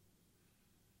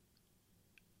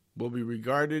will be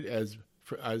regarded as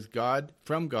God,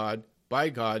 from God, by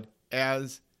God,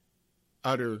 as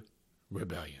utter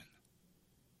rebellion.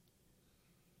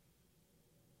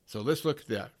 So let's look at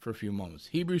that for a few moments.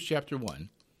 Hebrews chapter 1,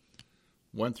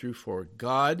 1 through 4.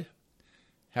 God,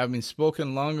 having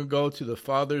spoken long ago to the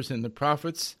fathers and the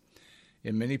prophets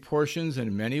in many portions and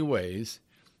in many ways,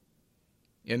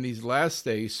 in these last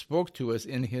days spoke to us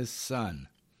in his Son,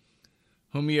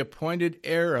 whom he appointed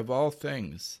heir of all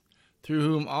things, through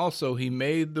whom also he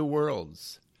made the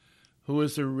worlds, who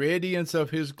is the radiance of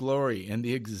his glory and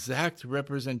the exact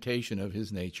representation of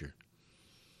his nature,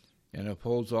 and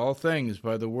upholds all things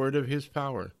by the word of his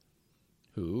power,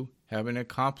 who, having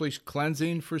accomplished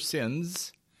cleansing for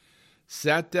sins,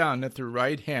 sat down at the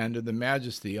right hand of the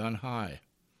Majesty on high,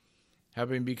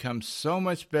 having become so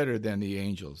much better than the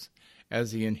angels,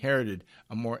 as he inherited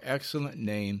a more excellent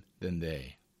name than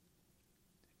they.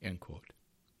 End quote.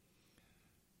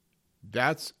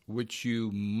 That's which you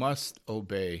must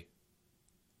obey.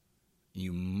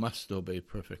 You must obey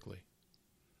perfectly.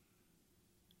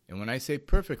 And when I say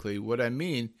perfectly, what I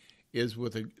mean is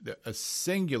with a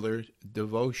singular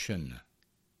devotion.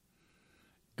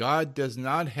 God does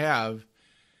not have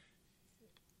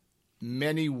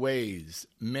many ways,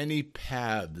 many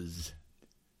paths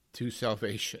to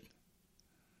salvation.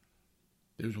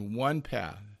 There's one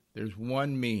path. There's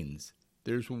one means.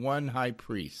 There's one high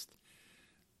priest.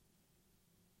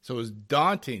 So as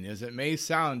daunting as it may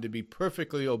sound to be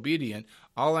perfectly obedient,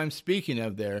 all I'm speaking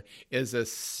of there is a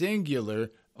singular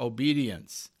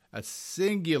obedience, a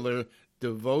singular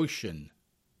devotion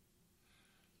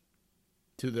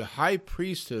to the high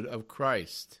priesthood of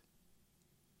Christ.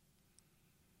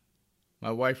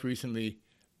 My wife recently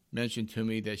mentioned to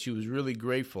me that she was really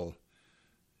grateful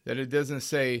that it doesn't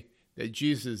say that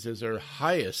Jesus is our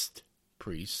highest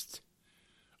priest,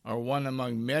 or one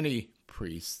among many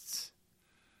priests,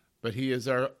 but he is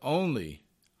our only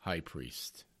high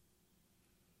priest,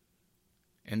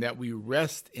 and that we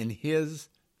rest in his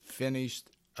finished,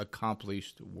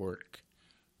 accomplished work.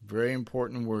 Very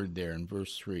important word there in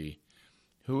verse 3.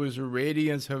 Who is the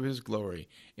radiance of his glory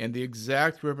and the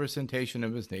exact representation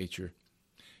of his nature,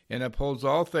 and upholds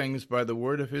all things by the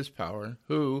word of his power,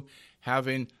 who,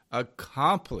 having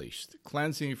accomplished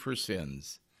cleansing for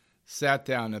sins, sat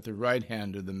down at the right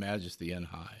hand of the Majesty on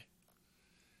high.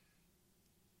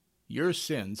 Your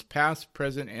sins, past,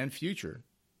 present, and future,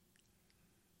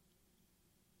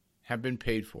 have been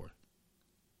paid for.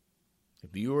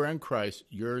 If you are in Christ,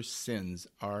 your sins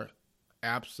are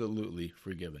absolutely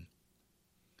forgiven.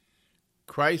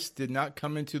 Christ did not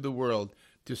come into the world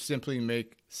to simply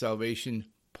make salvation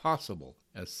possible,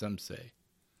 as some say,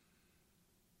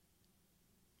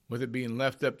 with it being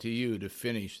left up to you to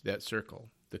finish that circle,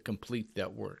 to complete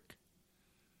that work,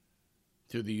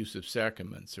 through the use of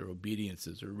sacraments or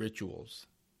obediences or rituals,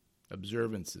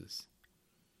 observances,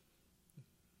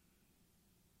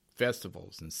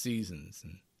 festivals and seasons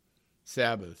and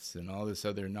Sabbaths and all this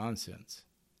other nonsense.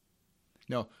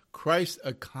 No, Christ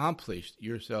accomplished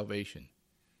your salvation.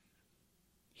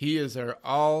 He is our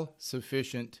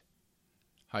all-sufficient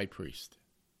high priest.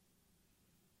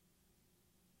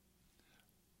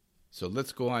 So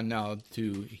let's go on now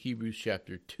to Hebrews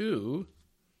chapter 2.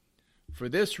 For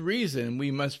this reason,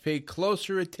 we must pay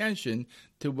closer attention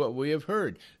to what we have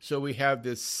heard. So we have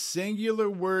this singular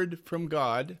word from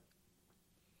God,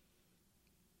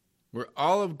 where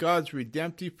all of God's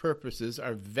redemptive purposes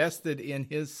are vested in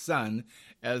his Son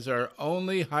as our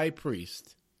only high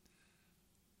priest,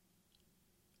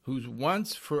 whose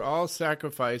once for all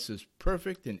sacrifice is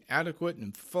perfect and adequate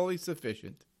and fully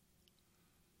sufficient,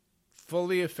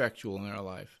 fully effectual in our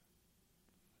life,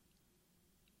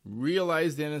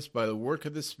 realized in us by the work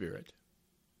of the Spirit.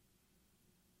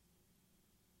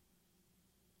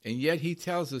 And yet he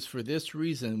tells us for this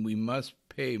reason we must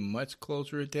pay much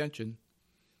closer attention.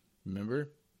 Remember,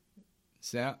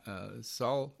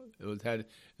 Saul had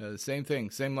the same thing,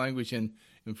 same language in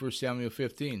 1 Samuel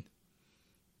 15.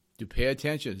 To pay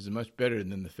attention is much better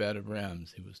than the fat of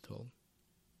rams, he was told.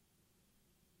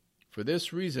 For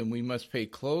this reason, we must pay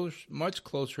much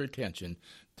closer attention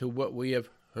to what we have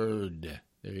heard.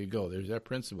 There you go. There's that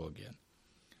principle again.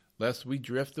 Lest we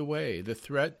drift away. The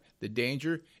threat, the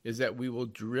danger, is that we will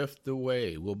drift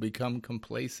away. We'll become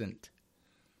complacent.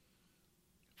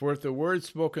 For if the word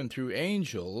spoken through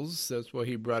angels, that's why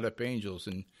he brought up angels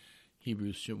in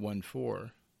Hebrews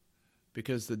 1:4,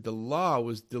 because the law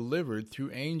was delivered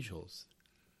through angels.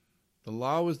 The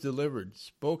law was delivered,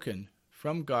 spoken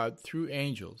from God through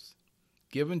angels,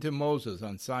 given to Moses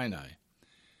on Sinai.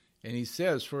 And he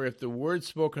says, for if the word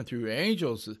spoken through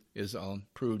angels is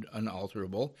proved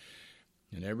unalterable,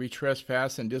 and every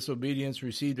trespass and disobedience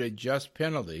received a just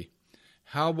penalty,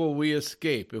 how will we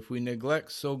escape if we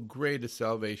neglect so great a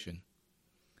salvation?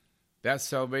 That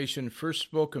salvation first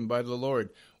spoken by the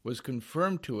Lord was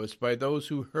confirmed to us by those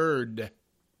who heard,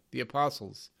 the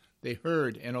apostles. They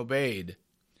heard and obeyed.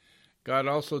 God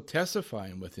also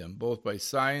testifying with them, both by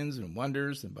signs and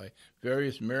wonders and by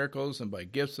various miracles and by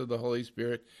gifts of the Holy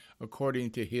Spirit,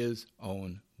 according to his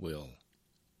own will.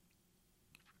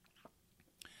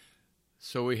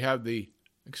 So we have the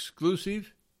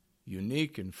exclusive,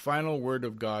 unique, and final word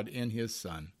of God in his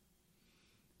Son.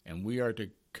 And we are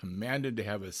commanded to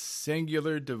have a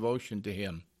singular devotion to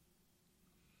him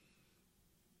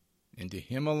and to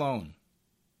him alone.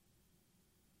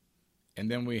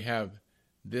 And then we have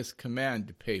this command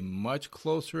to pay much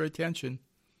closer attention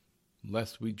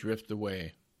lest we drift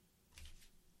away.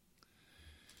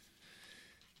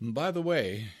 And by the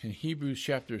way, in Hebrews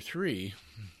chapter 3,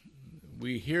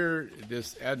 we hear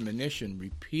this admonition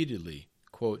repeatedly,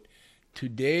 quote,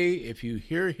 today if you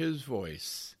hear his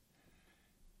voice,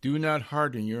 do not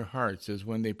harden your hearts as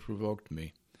when they provoked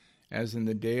me, as in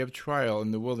the day of trial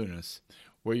in the wilderness,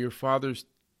 where your fathers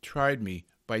tried me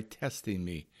by testing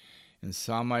me, and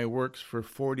saw my works for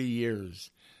 40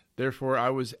 years. Therefore I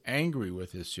was angry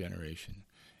with this generation,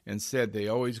 and said, they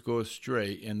always go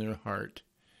astray in their heart,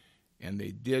 and they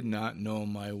did not know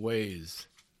my ways.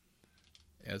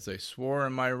 As I swore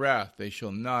in my wrath, they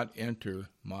shall not enter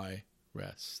my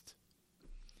rest.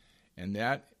 And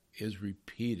that is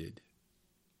repeated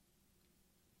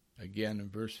again in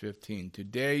verse 15.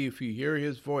 Today, if you hear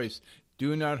his voice,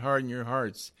 do not harden your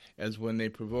hearts as when they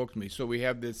provoked me. So we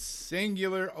have this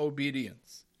singular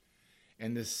obedience.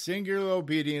 And the singular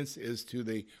obedience is to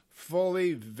the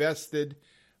fully vested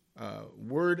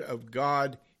word of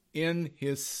God in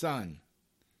his Son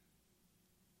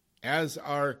as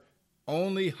our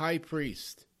only high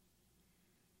priest,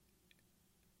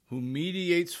 who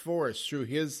mediates for us through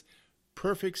his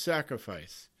perfect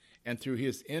sacrifice and through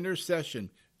his intercession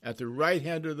at the right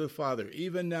hand of the Father,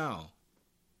 even now.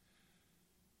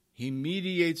 He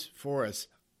mediates for us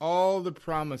all the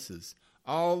promises,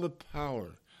 all the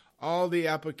power, all the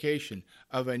application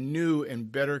of a new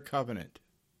and better covenant,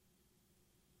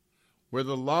 where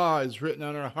the law is written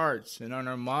on our hearts and on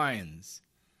our minds,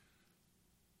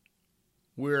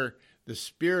 where the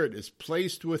Spirit is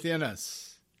placed within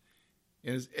us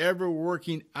and is ever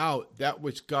working out that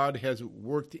which God has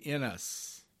worked in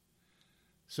us,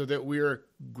 so that we are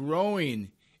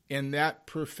growing in that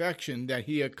perfection that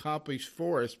he accomplished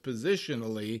for us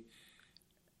positionally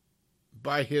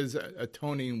by his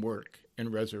atoning work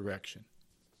and resurrection.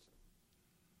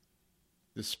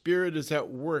 The Spirit is at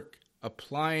work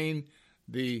applying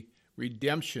the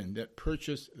redemption that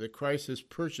Christ has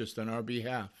purchased on our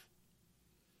behalf.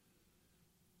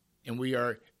 And we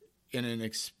are in an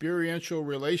experiential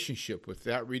relationship with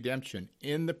that redemption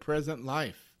in the present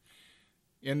life,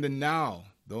 in the now,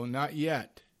 though not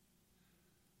yet.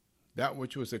 That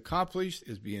which was accomplished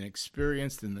is being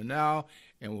experienced in the now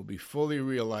and will be fully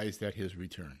realized at his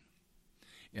return.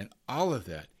 And all of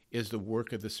that is the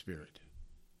work of the Spirit.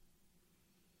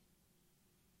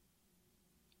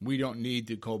 We don't need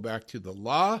to go back to the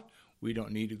law. We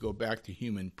don't need to go back to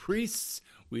human priests.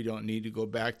 We don't need to go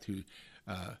back to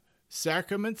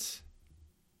sacraments.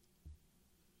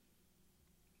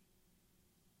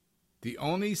 The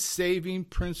only saving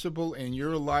principle in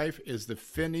your life is the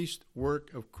finished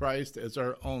work of Christ as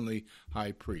our only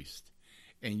high priest.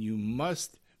 And you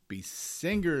must be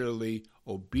singularly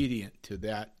obedient to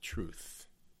that truth.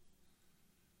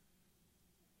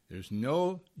 There's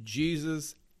no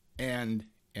Jesus and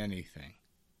anything.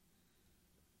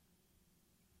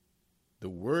 The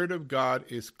Word of God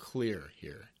is clear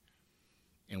here.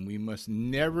 And we must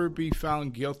never be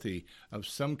found guilty of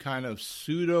some kind of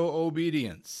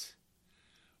pseudo-obedience,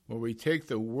 where we take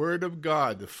the Word of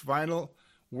God, the final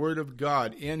Word of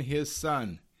God in his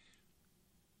Son,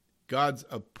 God's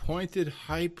appointed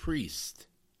high priest,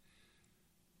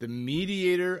 the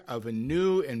mediator of a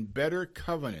new and better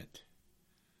covenant,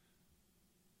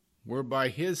 whereby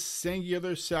his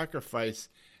singular sacrifice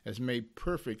has made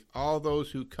perfect all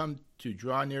those who come to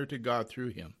draw near to God through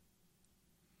him.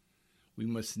 We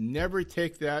must never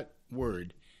take that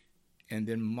word and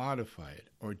then modify it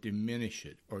or diminish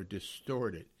it or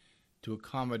distort it to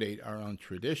accommodate our own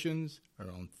traditions, our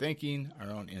own thinking, our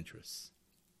own interests.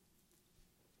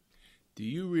 Do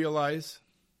you realize,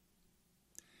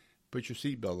 put your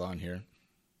seatbelt on here,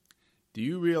 do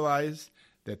you realize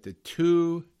that the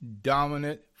two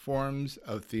dominant forms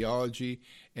of theology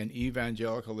and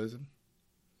evangelicalism,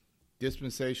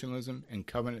 dispensationalism and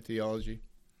covenant theology,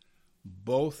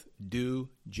 both do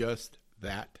just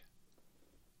that?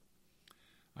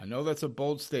 I know that's a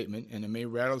bold statement, and it may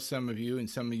rattle some of you, and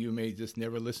some of you may just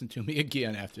never listen to me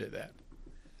again after that.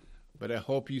 But I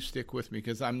hope you stick with me,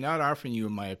 because I'm not offering you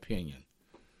my opinion.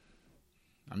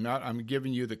 I'm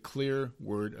giving you the clear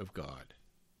Word of God.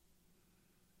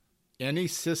 Any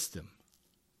system,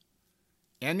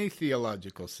 any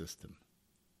theological system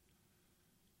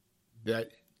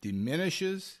that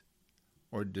diminishes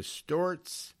or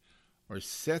distorts or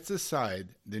sets aside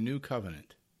the new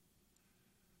covenant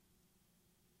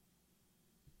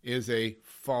is a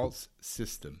false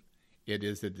system. It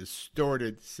is a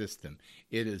distorted system.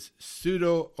 It is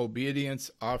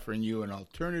pseudo-obedience offering you an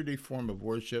alternative form of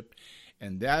worship,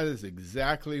 and that is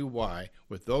exactly why,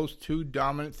 with those two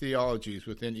dominant theologies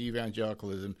within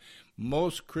evangelicalism,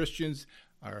 most Christians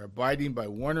are abiding by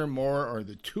one or more or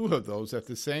the two of those at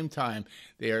the same time.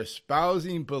 They are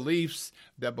espousing beliefs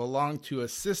that belong to a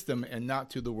system and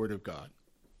not to the Word of God.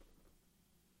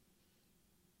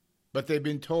 But they've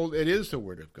been told it is the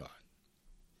Word of God.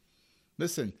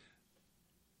 Listen,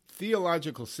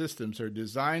 theological systems are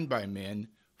designed by men,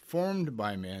 formed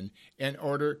by men, in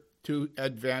order to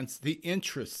advance the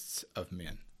interests of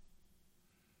men.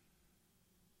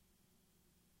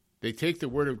 They take the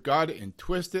Word of God and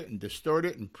twist it and distort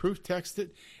it and proof text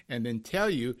it and then tell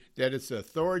you that it's the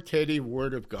authoritative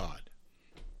Word of God.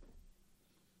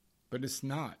 But it's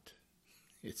not.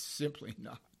 It's simply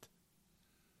not.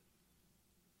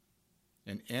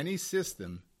 And any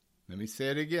system, let me say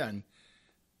it again,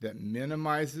 that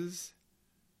minimizes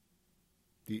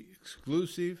the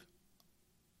exclusive,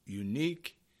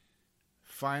 unique,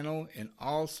 final, and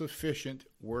all-sufficient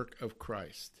work of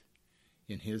Christ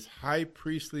in his high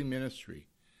priestly ministry,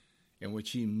 in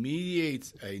which he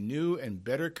mediates a new and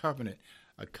better covenant,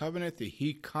 a covenant that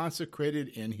he consecrated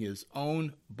in his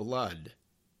own blood,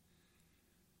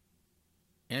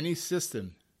 Any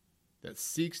system that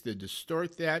seeks to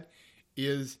distort that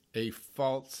is a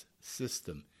false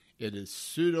system. It is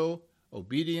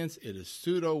pseudo-obedience. It is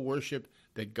pseudo-worship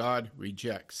that God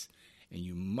rejects. And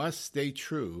you must stay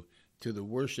true to the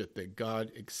worship that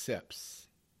God accepts.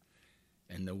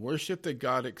 And the worship that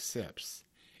God accepts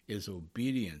is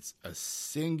obedience, a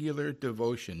singular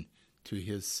devotion to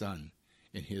his Son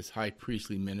in his high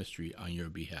priestly ministry on your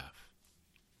behalf.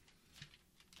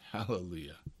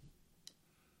 Hallelujah.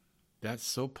 That's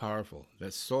so powerful.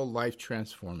 That's so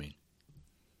life-transforming.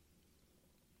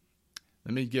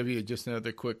 Let me give you just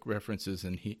another quick references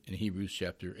in Hebrews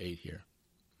chapter 8 here.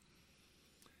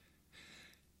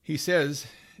 He says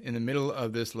in the middle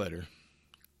of this letter,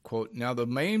 quote, "Now the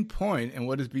main point in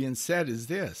what is being said is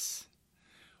this.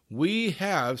 We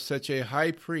have such a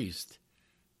high priest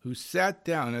who sat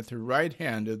down at the right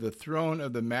hand of the throne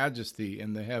of the majesty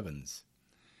in the heavens,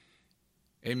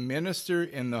 a minister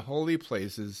in the holy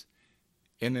places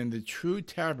and in the true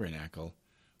tabernacle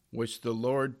which the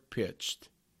Lord pitched,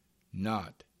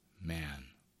 not man."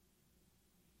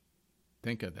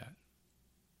 Think of that.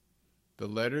 The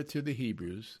letter to the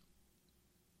Hebrews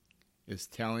is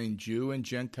telling Jew and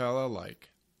Gentile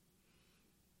alike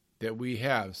that we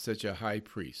have such a high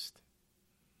priest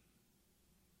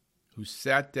who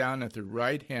sat down at the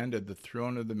right hand of the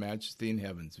throne of the majesty in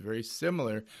heavens. Very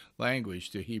similar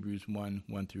language to Hebrews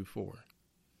 1 through 4.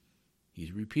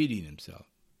 He's repeating himself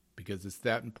because it's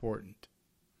that important.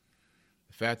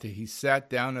 The fact that he sat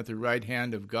down at the right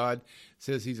hand of God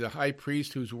says he's a high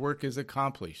priest whose work is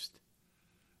accomplished.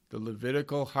 The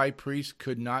Levitical high priest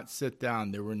could not sit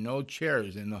down. There were no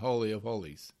chairs in the Holy of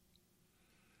Holies.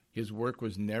 His work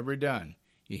was never done.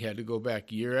 He had to go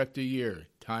back year after year,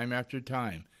 time after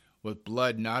time, with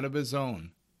blood not of his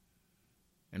own,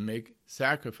 and make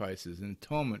sacrifices and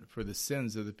atonement for the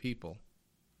sins of the people.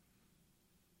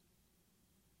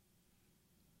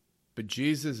 But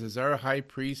Jesus, as our high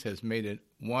priest, has made it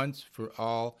once for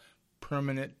all,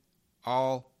 permanent,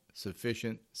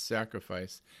 all-sufficient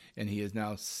sacrifice, and he has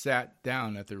now sat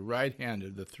down at the right hand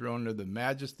of the throne of the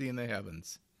majesty in the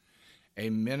heavens, a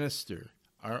minister,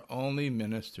 our only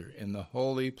minister, in the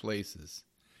holy places,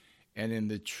 and in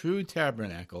the true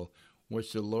tabernacle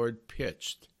which the Lord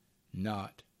pitched,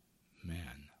 not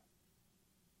man.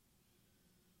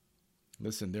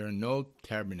 Listen, there are no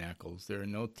tabernacles, there are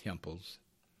no temples,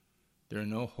 there are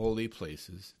no holy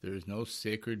places, there is no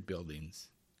sacred buildings.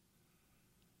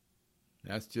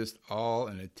 That's just all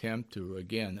an attempt to,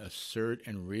 again, assert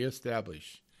and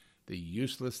reestablish the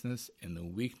uselessness and the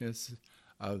weakness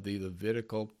of the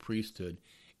Levitical priesthood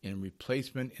in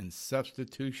replacement and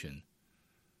substitution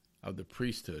of the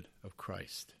priesthood of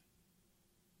Christ.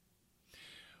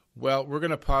 Well, we're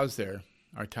going to pause there.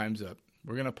 Our time's up.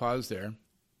 We're going to pause there.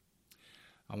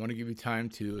 I want to give you time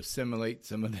to assimilate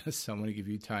some of this. I want to give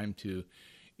you time to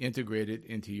integrate it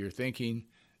into your thinking,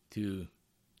 to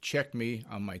check me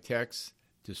on my texts,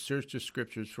 to search the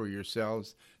scriptures for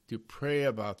yourselves, to pray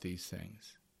about these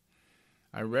things.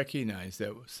 I recognize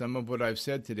that some of what I've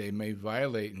said today may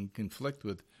violate and conflict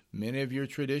with many of your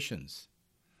traditions.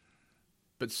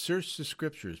 But search the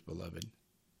scriptures, beloved.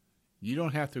 You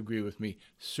don't have to agree with me.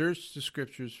 Search the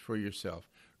scriptures for yourself.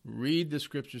 Read the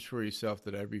scriptures for yourself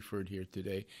that I've referred here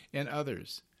today and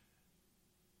others.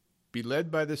 Be led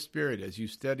by the Spirit as you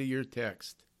study your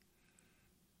text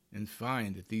and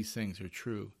find that these things are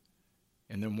true.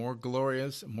 And they're more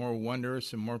glorious, more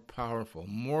wondrous, and more powerful,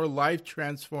 more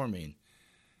life-transforming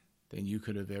than you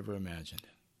could have ever imagined.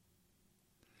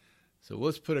 So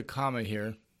let's put a comma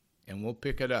here, and we'll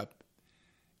pick it up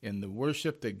in the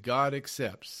worship that God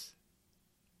accepts,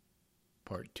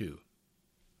 part 2.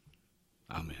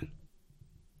 Amen.